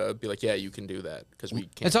team to be like, yeah, you can do that, because we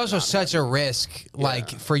can't. It's also such a risk, like,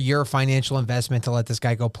 for your financial investment to let this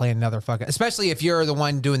guy go play another fucking. Especially if you're the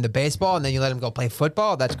one doing the baseball and then you let him go play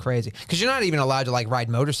football. That's crazy, because you're not even allowed to, like, ride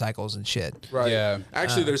motorcycles and shit. Right. Yeah.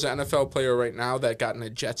 Actually, there's an NFL player right now that got in a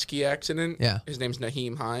jet ski accident. Yeah. His name's Naheem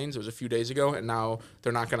Hines. It was a few days ago, and now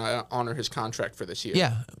they're not going to honor his contract for this year.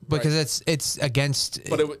 Yeah, because it's against.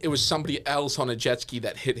 But it was somebody else on a jet ski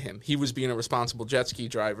that hit him. He was being a responsible jet ski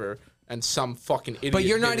driver, and some fucking idiot. But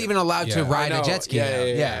you're not even allowed to ride a jet ski.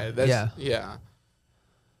 Yeah.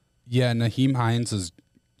 Yeah, Naheem Hines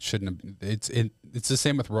shouldn't have. It's the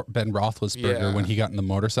same with Ben Roethlisberger when he got in the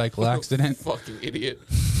motorcycle accident. Fucking idiot.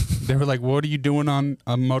 They were like, "What are you doing on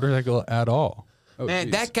a motorcycle at all?" Oh, Man,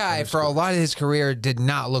 geez. that guy for a lot of his career did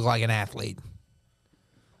not look like an athlete.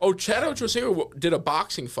 Oh, Chad Ochocinco did a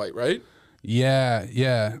boxing fight, right? Yeah.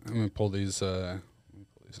 I'm gonna pull these aside.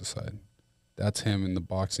 That's him in the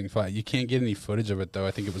boxing fight. You can't get any footage of it though.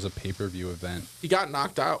 I think it was a pay-per-view event. He got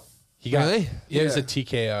knocked out. He got Really? It was a Yeah.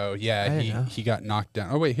 TKO. Yeah, he got knocked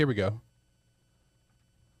down. Oh wait, here we go.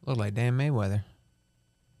 Looked like Dan Mayweather.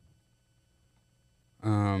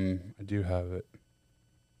 I do have it.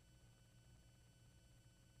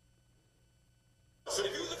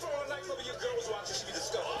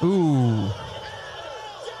 Ooh.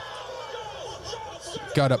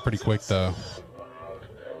 Got up pretty quick though.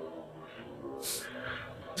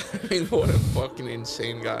 I mean, what a fucking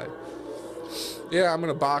insane guy. Yeah, I'm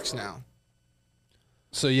gonna box now.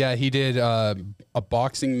 So yeah, he did a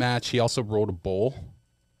boxing match. He also rode a bull.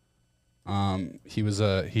 He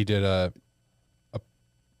did a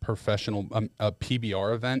professional a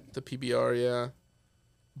PBR event. The PBR, yeah.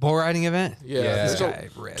 Bull riding event? Yeah. This So, guy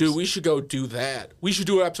rips. dude, we should go do that. We should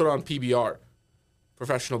do an episode on PBR,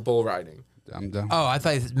 professional bull riding. I'm done. Oh, I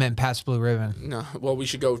thought it meant past blue ribbon. No, well, we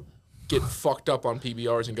should go get fucked up on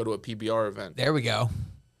PBRs and go to a PBR event. There we go.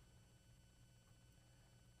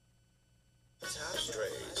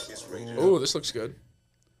 Ooh, this looks good.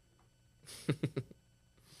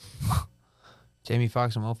 Jamie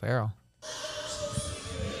Foxx and Will Ferrell.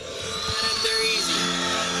 They're easy. I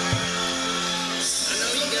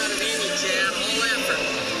know you got it in you, Chad. All effort.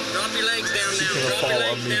 Drop your legs down now. Drop your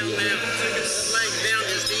legs down now. Legs down.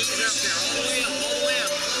 Just ease up there. All the way up. All the way up.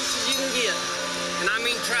 Close as you can get. And I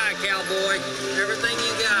mean try, cowboy. Everything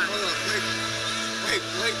you got. Hold up. Wait.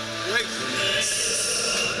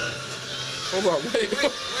 Hold on, wait.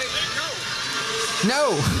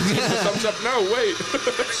 No. Thumbs up. No, wait.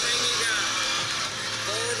 Everything you got.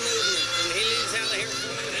 Forward movement. And he leaves out of here.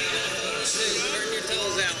 Turn your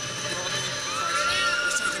toes out.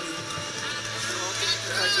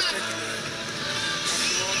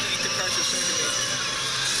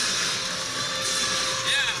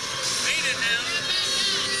 Yeah, beat it now.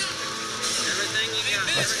 Everything you got.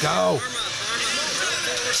 Let's go.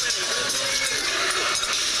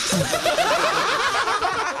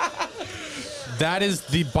 That is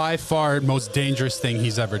the by far most dangerous thing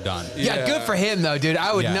he's ever done. Yeah, good for him though, dude.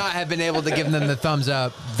 I would not have been able to give them the thumbs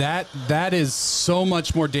up. That is so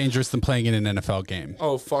much more dangerous than playing in an NFL game.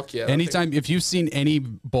 Oh, fuck yeah. Anytime, if you've seen any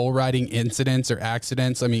bull riding incidents or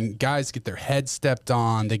accidents, I mean, guys get their heads stepped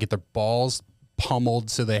on, they get their balls pummeled,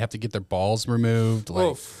 so they have to get their balls removed.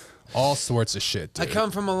 Like, all sorts of shit, dude. I come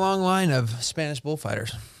from a long line of Spanish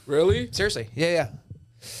bullfighters. Really? Seriously, yeah.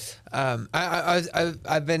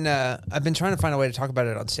 I've been trying to find a way to talk about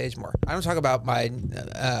it on stage more. I don't talk about my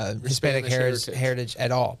Hispanic heritage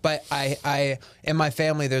at all. But I in my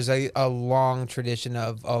family there's a long tradition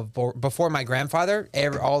of before my grandfather,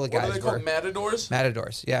 all the guys what are they called? Matadors?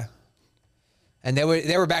 Matadors, yeah. And they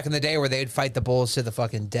were back in the day where they'd fight the bulls to the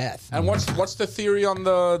fucking death. And what's the theory on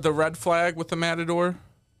the red flag with the matador?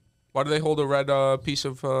 Why do they hold a red piece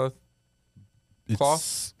of cloth?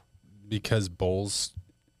 It's because bulls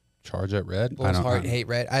charge at red. Bulls hate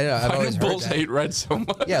red. I don't know. I've always heard bulls that. hate red so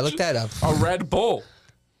much? Yeah, look that up. A red bull.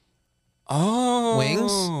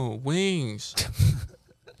 Oh, wings.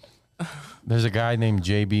 There's a guy named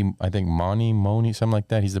JB, I think Moni, something like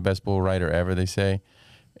that. He's the best bull rider ever, they say.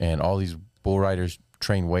 And all these bull riders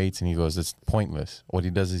train weights, and he goes, it's pointless. What he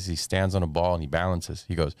does is he stands on a ball and he balances.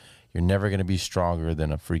 He goes, you're never going to be stronger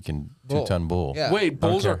than a freaking 2-ton bull. Yeah. Wait,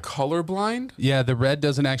 bulls are colorblind? Yeah, the red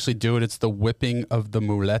doesn't actually do it. It's the whipping of the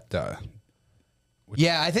muleta.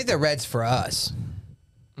 Yeah, I think the red's for us.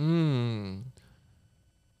 That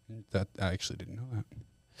I actually didn't know that.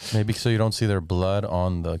 Maybe so you don't see their blood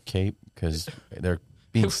on the cape because they're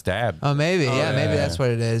being stabbed. Oh, maybe. Yeah, maybe that's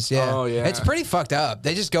what it is. Yeah. Oh, yeah. It's pretty fucked up.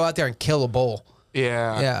 They just go out there and kill a bull.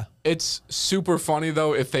 Yeah. Yeah. It's super funny,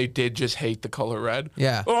 though, if they did just hate the color red.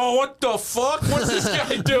 Yeah. Oh, what the fuck? What's this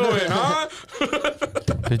guy doing, huh?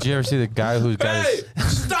 Did you ever see the guy who's got Hey,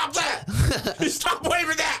 stop that! Stop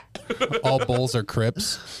waving that! All bulls are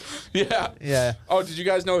Crips. Yeah. Yeah. Oh, did you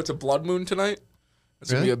guys know it's a blood moon tonight?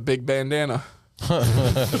 It's going to be a big bandana.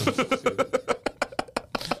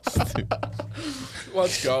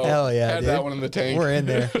 Let's go. Hell yeah, Had dude. that one in the tank. We're in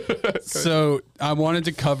there. So I wanted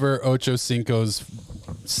to cover Ocho Cinco's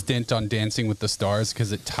stint on Dancing with the Stars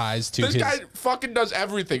because it ties to This his. guy fucking does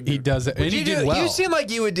everything. He Dude. does it, and he did well. You seem like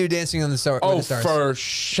you would do Dancing on the Star. Oh, with the Stars. for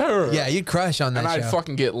sure. Yeah, you'd crush on that And I'd show.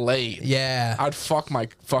 fucking get laid. Yeah. I'd fuck my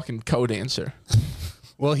fucking co-dancer.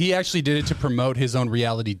 Well, he actually did it to promote his own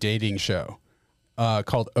reality dating show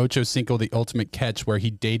called Ocho Cinco: The Ultimate Catch, where he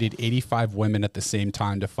dated 85 women at the same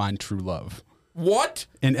time to find true love. What?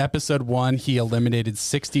 In episode 1, he eliminated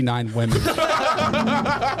 69 women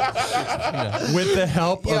with the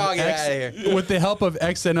help of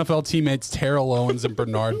ex NFL teammates Terrell Owens and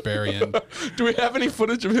Bernard Berrien. Do we have any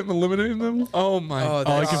footage of him eliminating them? Oh my! Oh,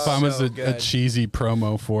 All I could find was so a cheesy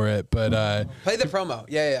promo for it, but Play the promo.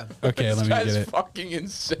 Yeah. okay, let me That's get it. fucking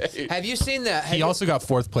insane. Have you seen that? He also got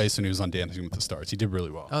 4th place when he was on Dancing with the Stars. He did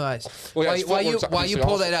really well. Oh, nice. Well, yeah, his while you footwork's pull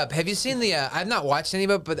obviously that up, have you seen the? I've not watched any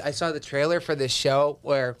of it, but I saw the trailer for this show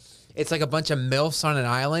where it's like a bunch of MILFs on an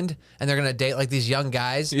island, and they're gonna date like these young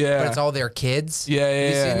guys. Yeah. But it's all their kids. Yeah, Have you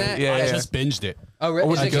yeah, seen that? yeah, I yeah. just binged it. Oh, really?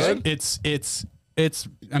 was Is it it good? It's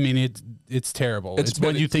I mean it's terrible. It's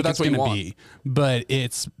what you think but it's that's what going you to be. But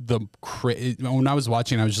it's when I was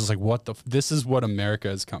watching, I was just like, this is what America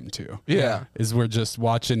has come to. Yeah. Is we're just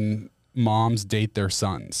watching moms date their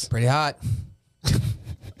sons. Pretty hot.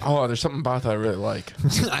 Oh, there's something about that I really like.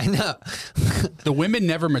 I know. The women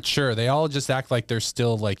never mature. They all just act like they're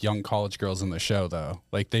still like young college girls in the show, though.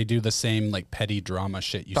 Like they do the same like petty drama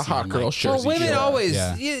shit you The see. hot in, girl like, shit. Well, Jersey women Shore. always.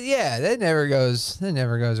 Yeah. Yeah, that never goes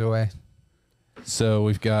away. So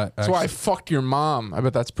we've got. That's why I fucked your mom. I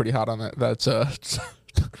bet that's pretty hot on that. That's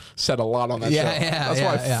said a lot on that Yeah, show. yeah, That's yeah,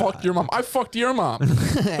 why I fucked your mom. I fucked your mom.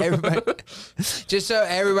 Everybody, just so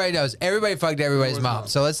everybody knows, everybody fucked everybody's mom.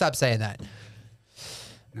 So let's stop saying that.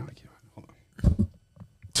 No, I can't. Hold on.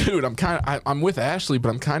 Dude, I'm with Ashley, but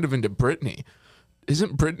I'm kind of into Brittany.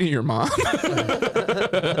 Isn't Brittany your mom? My name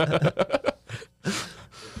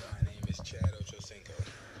is Ocho Cinco.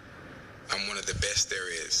 I'm one of the best there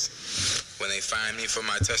is. When they find me for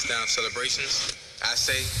my touchdown celebrations, I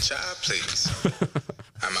say, child, please.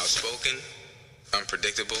 I'm outspoken,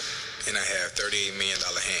 unpredictable, and I have $38 million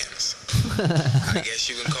hands. I guess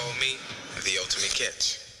you can call me the ultimate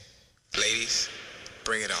catch. Ladies,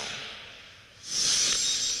 bring it on.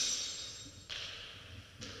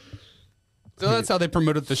 So that's how they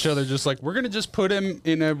promoted the show. They're just like, we're going to just put him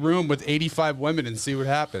in a room with 85 women and see what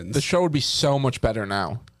happens. The show would be so much better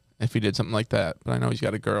now if he did something like that. But I know he's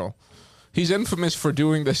got a girl. He's infamous for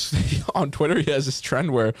doing this on Twitter. He has this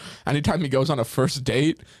trend where anytime he goes on a first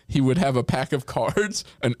date, he would have a pack of cards,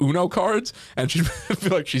 and Uno cards, and she'd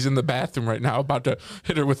feel like she's in the bathroom right now about to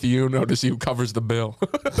hit her with the Uno to see who covers the bill.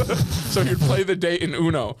 So he'd play the date in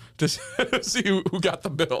Uno to see who got the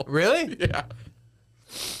bill. Really? Yeah.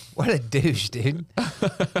 What a douche, dude.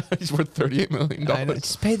 He's worth $38 million. I know,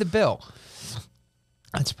 just pay the bill.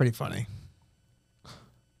 That's pretty funny.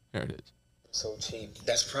 There it is. So cheap.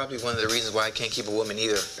 That's probably one of the reasons why I can't keep a woman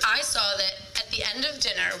either. I saw that at the end of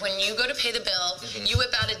dinner, when you go to pay the bill, you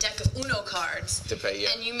whip out a deck of Uno cards. To pay, yeah.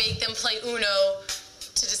 And you make them play Uno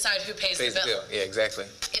to decide who pays the bill. Yeah, exactly.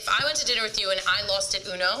 If I went to dinner with you and I lost at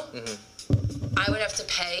Uno, I would have to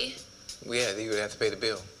pay. Well, yeah, you would have to pay the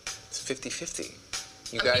bill. It's 50-50.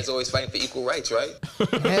 You guys always fighting for equal rights, right?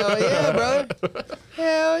 Hell yeah, brother.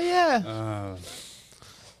 Hell yeah.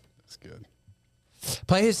 That's good.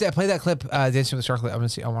 Play that clip, Dancing with the Star clip. I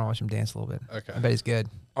want to watch him dance a little bit. Okay. I bet he's good.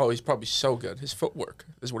 Oh, he's probably so good. His footwork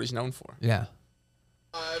is what he's known for. Yeah.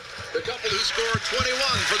 The couple who scored 21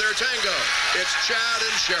 for their tango. It's Chad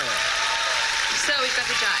and Cheryl. So we've got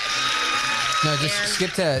the jive. No, just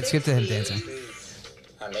skip to him dancing.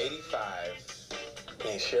 I'm 85,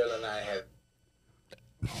 and Cheryl and I have.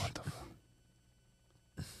 What the fuck?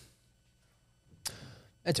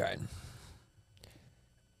 That's all right.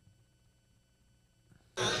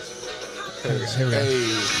 Here we go. Hey.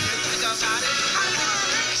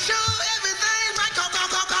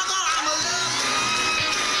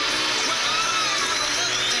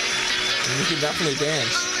 You can definitely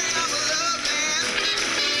dance.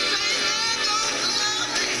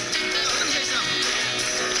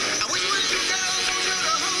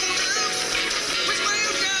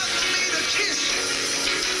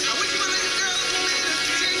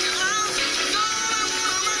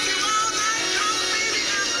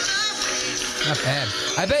 Not bad.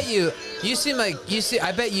 I bet you seem like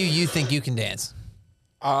I bet you think you can dance.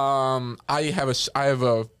 I have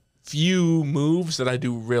a few moves that I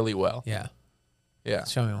do really well. Yeah. Yeah.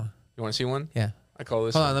 Show me one. You want to see one? Yeah. I call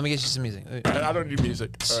this. Hold on, let me get you some music. I don't need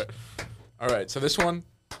music. All right. All right. So this one,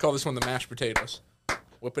 call this one the mashed potatoes.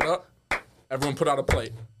 Whip it up. Everyone put out a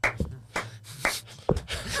plate.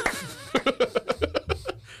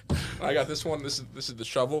 I got this one. This is the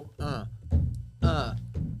shovel.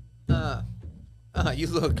 You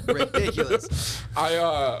look ridiculous.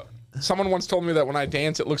 Someone once told me that when I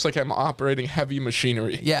dance, it looks like I'm operating heavy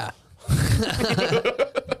machinery. Yeah.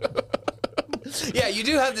 Yeah, you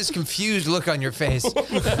do have this confused look on your face. What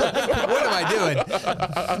am I doing?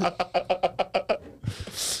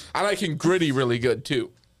 And I can gritty really good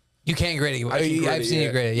too. You can gritty. I've seen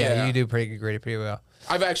you gritty. Yeah, you do pretty good gritty pretty well.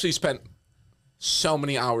 I've actually spent so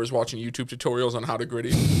many hours watching YouTube tutorials on how to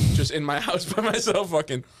gritty, just in my house by myself.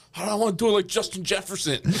 Fucking, I don't want to do it like Justin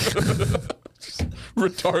Jefferson.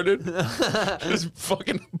 Retarded. Just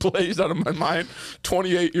fucking blazed out of my mind.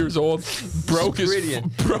 28 years old, broke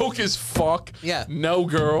as fuck. Yeah. No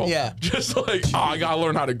girl. Yeah. Just like, I gotta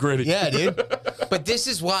learn how to gritty. Yeah, dude. But this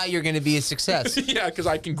is why you're going to be a success. Yeah, because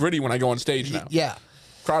I can gritty when I go on stage now. Yeah.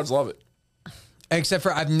 Crowds love it. Except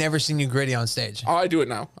for I've never seen you gritty on stage. Oh, I do it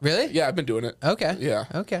now. Really? Yeah, I've been doing it. Okay. Yeah.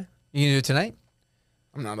 Okay. You gonna do it tonight?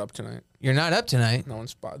 I'm not up tonight. You're not up tonight? No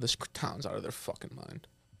one's spot. This town's out of their fucking mind.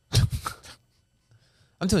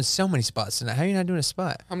 I'm doing so many spots tonight. How are you not doing a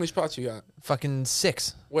spot? How many spots you got? Fucking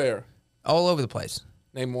 6. Where? All over the place.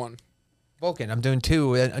 Name one. Vulcan. I'm doing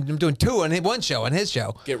 2. I'm doing 2 on one show, on his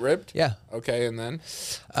show. Get ripped? Yeah. Okay, and then?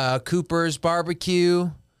 Cooper's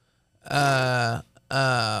Barbecue.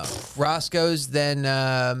 Roscoe's. Then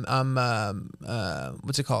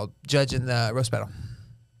what's it called? Judging the roast battle.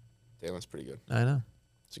 Damn, that's pretty good. I know.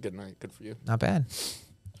 It's a good night. Good for you. Not bad.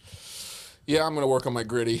 Yeah, I'm gonna work on my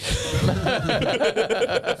gritty.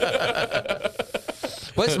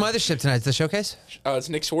 What's mothership tonight? The showcase? It's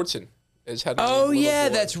Nick Swartzen. Is heading Oh, in yeah,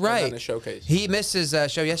 Liverpool that's and right. then the showcase. He missed his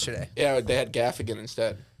show yesterday. Yeah, they had Gaffigan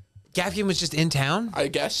instead. Gaffigan was just in town? I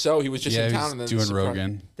guess so. He was just in town. He's and then doing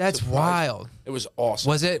Rogan. That's wild. It was awesome.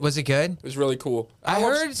 Was it good? It was really cool. I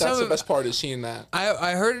heard that's some the of- best part is seeing that.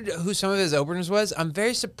 I heard who some of his openers was. I'm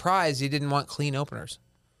very surprised he didn't want clean openers.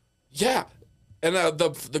 Yeah, and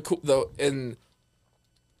and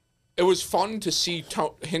it was fun to see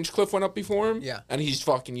Hinchcliffe went up before him. Yeah. And he's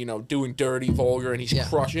fucking, doing dirty, vulgar, and he's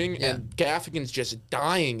crushing. Yeah. And Gaffigan's just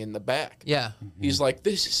dying in the back. Yeah. He's like,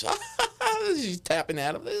 this is, he's tapping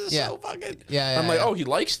at him. This is Yeah. so fucking. Yeah, I'm like, yeah. oh, he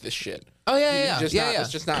likes this shit. Oh yeah. That's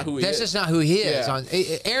just not who he That's is. just not who he is.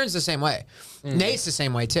 Yeah. Aaron's the same way. Nate's the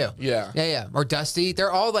same way too. Yeah. Yeah. Or Dusty.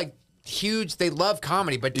 They're all like huge. They love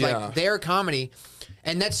comedy, but like their comedy,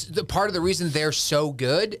 and that's the part of the reason they're so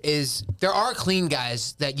good is there are clean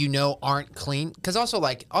guys that aren't clean because also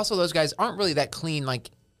those guys aren't really that clean like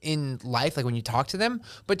in life like when you talk to them,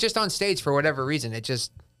 but just on stage for whatever reason it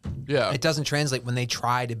doesn't translate when they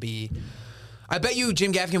try to be. I bet you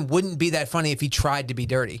Jim Gaffigan wouldn't be that funny if he tried to be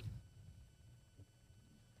dirty.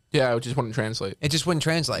 Yeah, it just wouldn't translate. It just wouldn't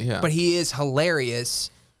translate. Yeah. But he is hilarious,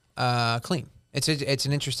 clean. It's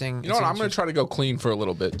an interesting. You know what? I'm going to try to go clean for a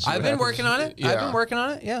little bit. I've been working on it. Yeah. I've been working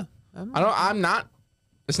on it. Yeah. I'm not.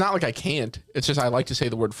 It's not like I can't. It's just I like to say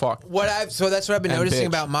the word fuck. So that's what I've been And noticing bitch.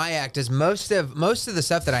 about my act is most of the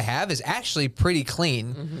stuff that I have is actually pretty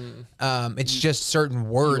clean. It's just certain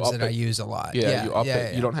words up that I it. use a lot. Yeah, you up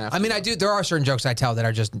it. You don't have I to. mean, I do. There are certain jokes I tell that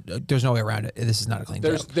are just there's no way around it. This is not a clean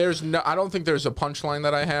joke. There's no. I don't think there's a punchline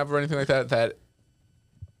that I have or anything like that.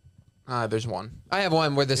 There's one. I have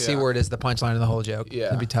one where the C word is the punchline of the whole joke. Yeah.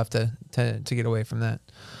 It'd be tough to get away from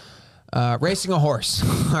that. Racing a horse.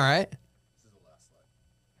 All right.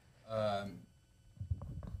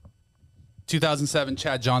 2007,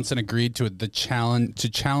 Chad Johnson agreed to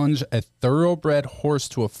challenge a thoroughbred horse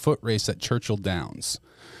to a foot race at Churchill Downs.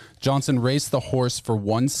 Johnson raced the horse for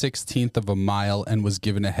 1/16 of a mile and was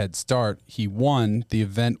given a head start. He won. The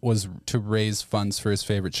event was to raise funds for his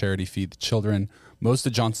favorite charity, Feed the Children. Most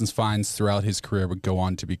of Johnson's fines throughout his career would go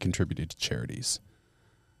on to be contributed to charities.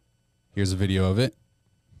 Here's a video of it.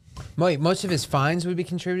 Wait, most of his fines would be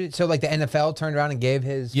contributed. So, like the NFL turned around and gave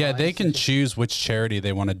his. Yeah, fines they can to- choose which charity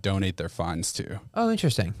they want to donate their fines to. Oh,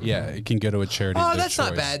 interesting. Yeah, it can go to a charity. of Oh, their that's not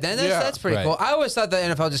choice. bad then. That's pretty Right. cool. I always thought the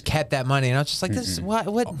NFL just kept that money, and I was just like, "This is what?"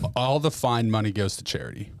 All the fine money goes to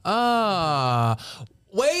charity.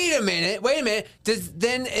 Wait a minute.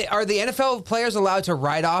 Are the NFL players allowed to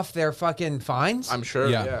write off their fucking fines? I'm sure.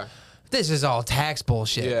 Yeah. This is all tax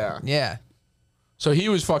bullshit. Yeah. So he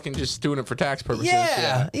was fucking just doing it for tax purposes.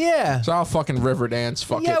 Yeah. So I'll fucking river dance.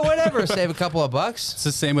 Fuck Yeah, it. whatever. Save a couple of bucks. It's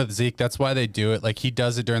the same with Zeke. That's why they do it. Like he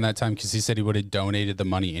does it during that time because he said he would have donated the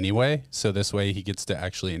money anyway. So this way he gets to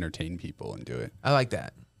actually entertain people and do it. I like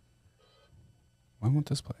that. Why won't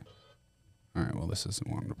this play? All right. Well, this isn't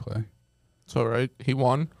wanting to play. It's all right. He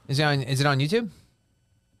won. Is it on YouTube?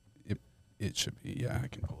 It should be. Yeah, I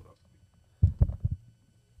can pull it up.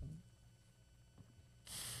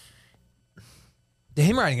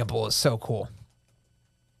 Him riding a bull is so cool.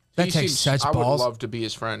 That He takes seems- such I balls. would love to be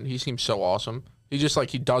his friend. He seems so awesome. He just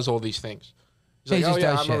he does all these things. He's Yeah, like, he oh just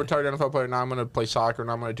yeah, does I'm a shit. retired NFL player. Now I'm gonna play soccer.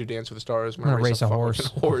 Now I'm gonna do Dance with the Stars. I'm gonna race a fucking horse.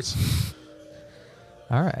 horse.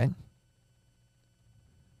 All right.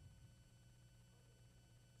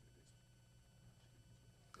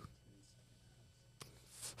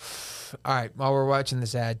 All right. While we're watching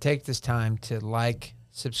this ad, take this time to like,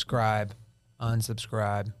 subscribe,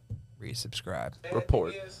 unsubscribe, resubscribe.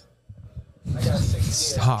 Report.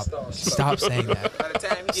 Stop saying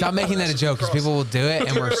that. Stop making that a joke because people will do it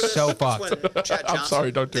and we're so fucked. When Chad I'm Johnson,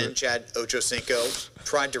 sorry, don't do then it. Chad Ocho Cinco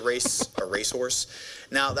tried to race a racehorse.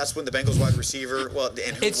 Now that's when the Bengals wide receiver. Well, and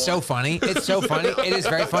who It's won? so funny. It's so funny. It is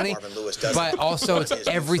very funny. Marvin Lewis doesn't. But also, it's His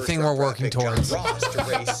everything we're first-round working draft pick, John towards Ross, to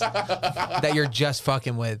race. that you're just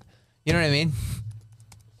fucking with. You know what I mean?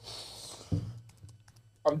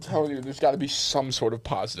 I'm telling you, there's got to be some sort of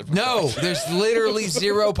positive. No, there's literally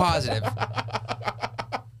zero positive.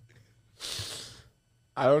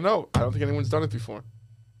 I don't know. I don't think anyone's done it before.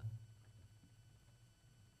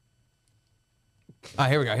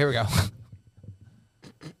 Here we go.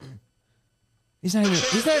 He's not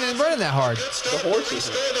even running that hard. The horse is.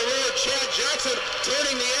 Chad Johnson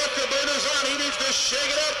turning the afterburners on. He needs to shake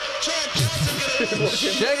it up. Chad Johnson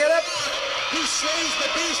Shake it up. He slays the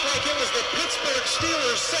beast like it was the Pittsburgh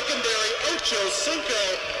Steelers secondary. Ocho Cinco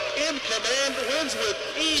in command, wins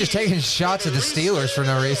with ease. Just taking shots at the Steelers for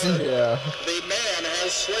no reason. Yeah. The man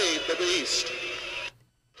has slayed the beast.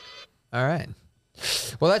 All right.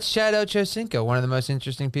 Well, that's Chad Ocho Cinco, one of the most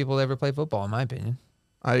interesting people to ever play football, in my opinion.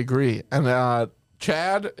 I agree. And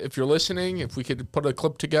Chad, if you're listening, if we could put a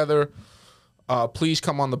clip together, please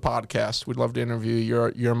come on the podcast. We'd love to interview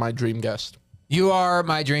you. You're my dream guest. You are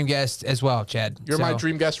my dream guest as well, Chad. You're my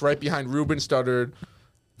dream guest right behind Ruben Studdard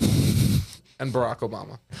and Barack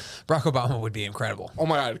Obama. Barack Obama would be incredible. Oh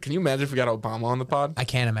my God. Can you imagine if we got Obama on the pod? I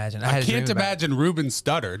can't imagine. I can't imagine Ruben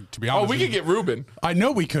Studdard, to be honest. Oh, we could get Ruben. I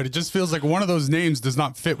know we could. It just feels like one of those names does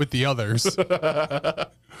not fit with the others.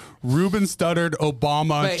 Ruben Studdard,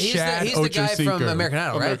 Obama, But he's Chad, the Ocho guy Cinco. from American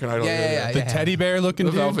Idol, right? American Idol, yeah. The teddy bear looking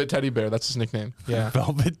The dude? Velvet Teddy Bear. That's his nickname. Yeah.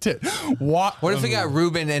 Velvet What if we got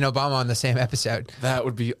Ruben and Obama on the same episode? That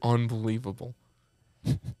would be unbelievable.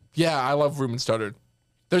 Yeah, I love Ruben Studdard.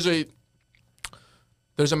 There's a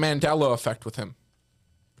Mandela effect with him.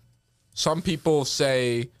 Some people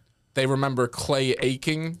say they remember Clay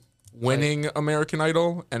Aiken winning American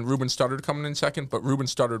Idol and Ruben Studdard coming in second, but Ruben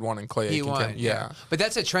Studdard won and Clay Aiken won. came. Yeah. But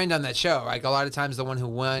that's a trend on that show. Like a lot of times the one who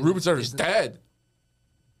won. Ruben Studdard is dead.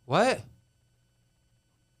 What?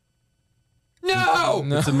 No!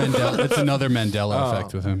 It's another Mandela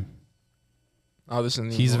effect with him. Oh, this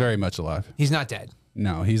is He's very much alive. He's not dead.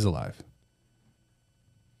 No, he's alive.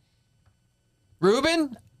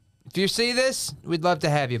 Ruben, if you see this, we'd love to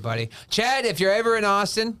have you, buddy. Chad, if you're ever in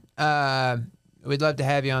Austin, we'd love to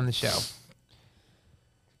have you on the show.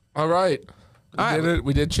 All right.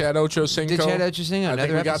 We did Chad Ocho Cinco. Did Chad Ocho Cinco? I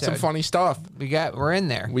think we got some funny stuff. We're in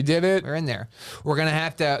there. We did it. We're in there. We're gonna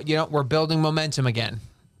have to, we're building momentum again.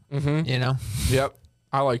 Mm-hmm. Yep.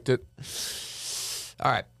 I liked it.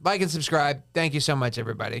 All right. Like and subscribe. Thank you so much,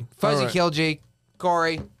 everybody. Fuzzy Kilji,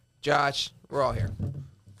 Corey, Josh, we're all here.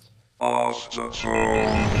 Off the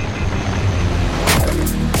phone.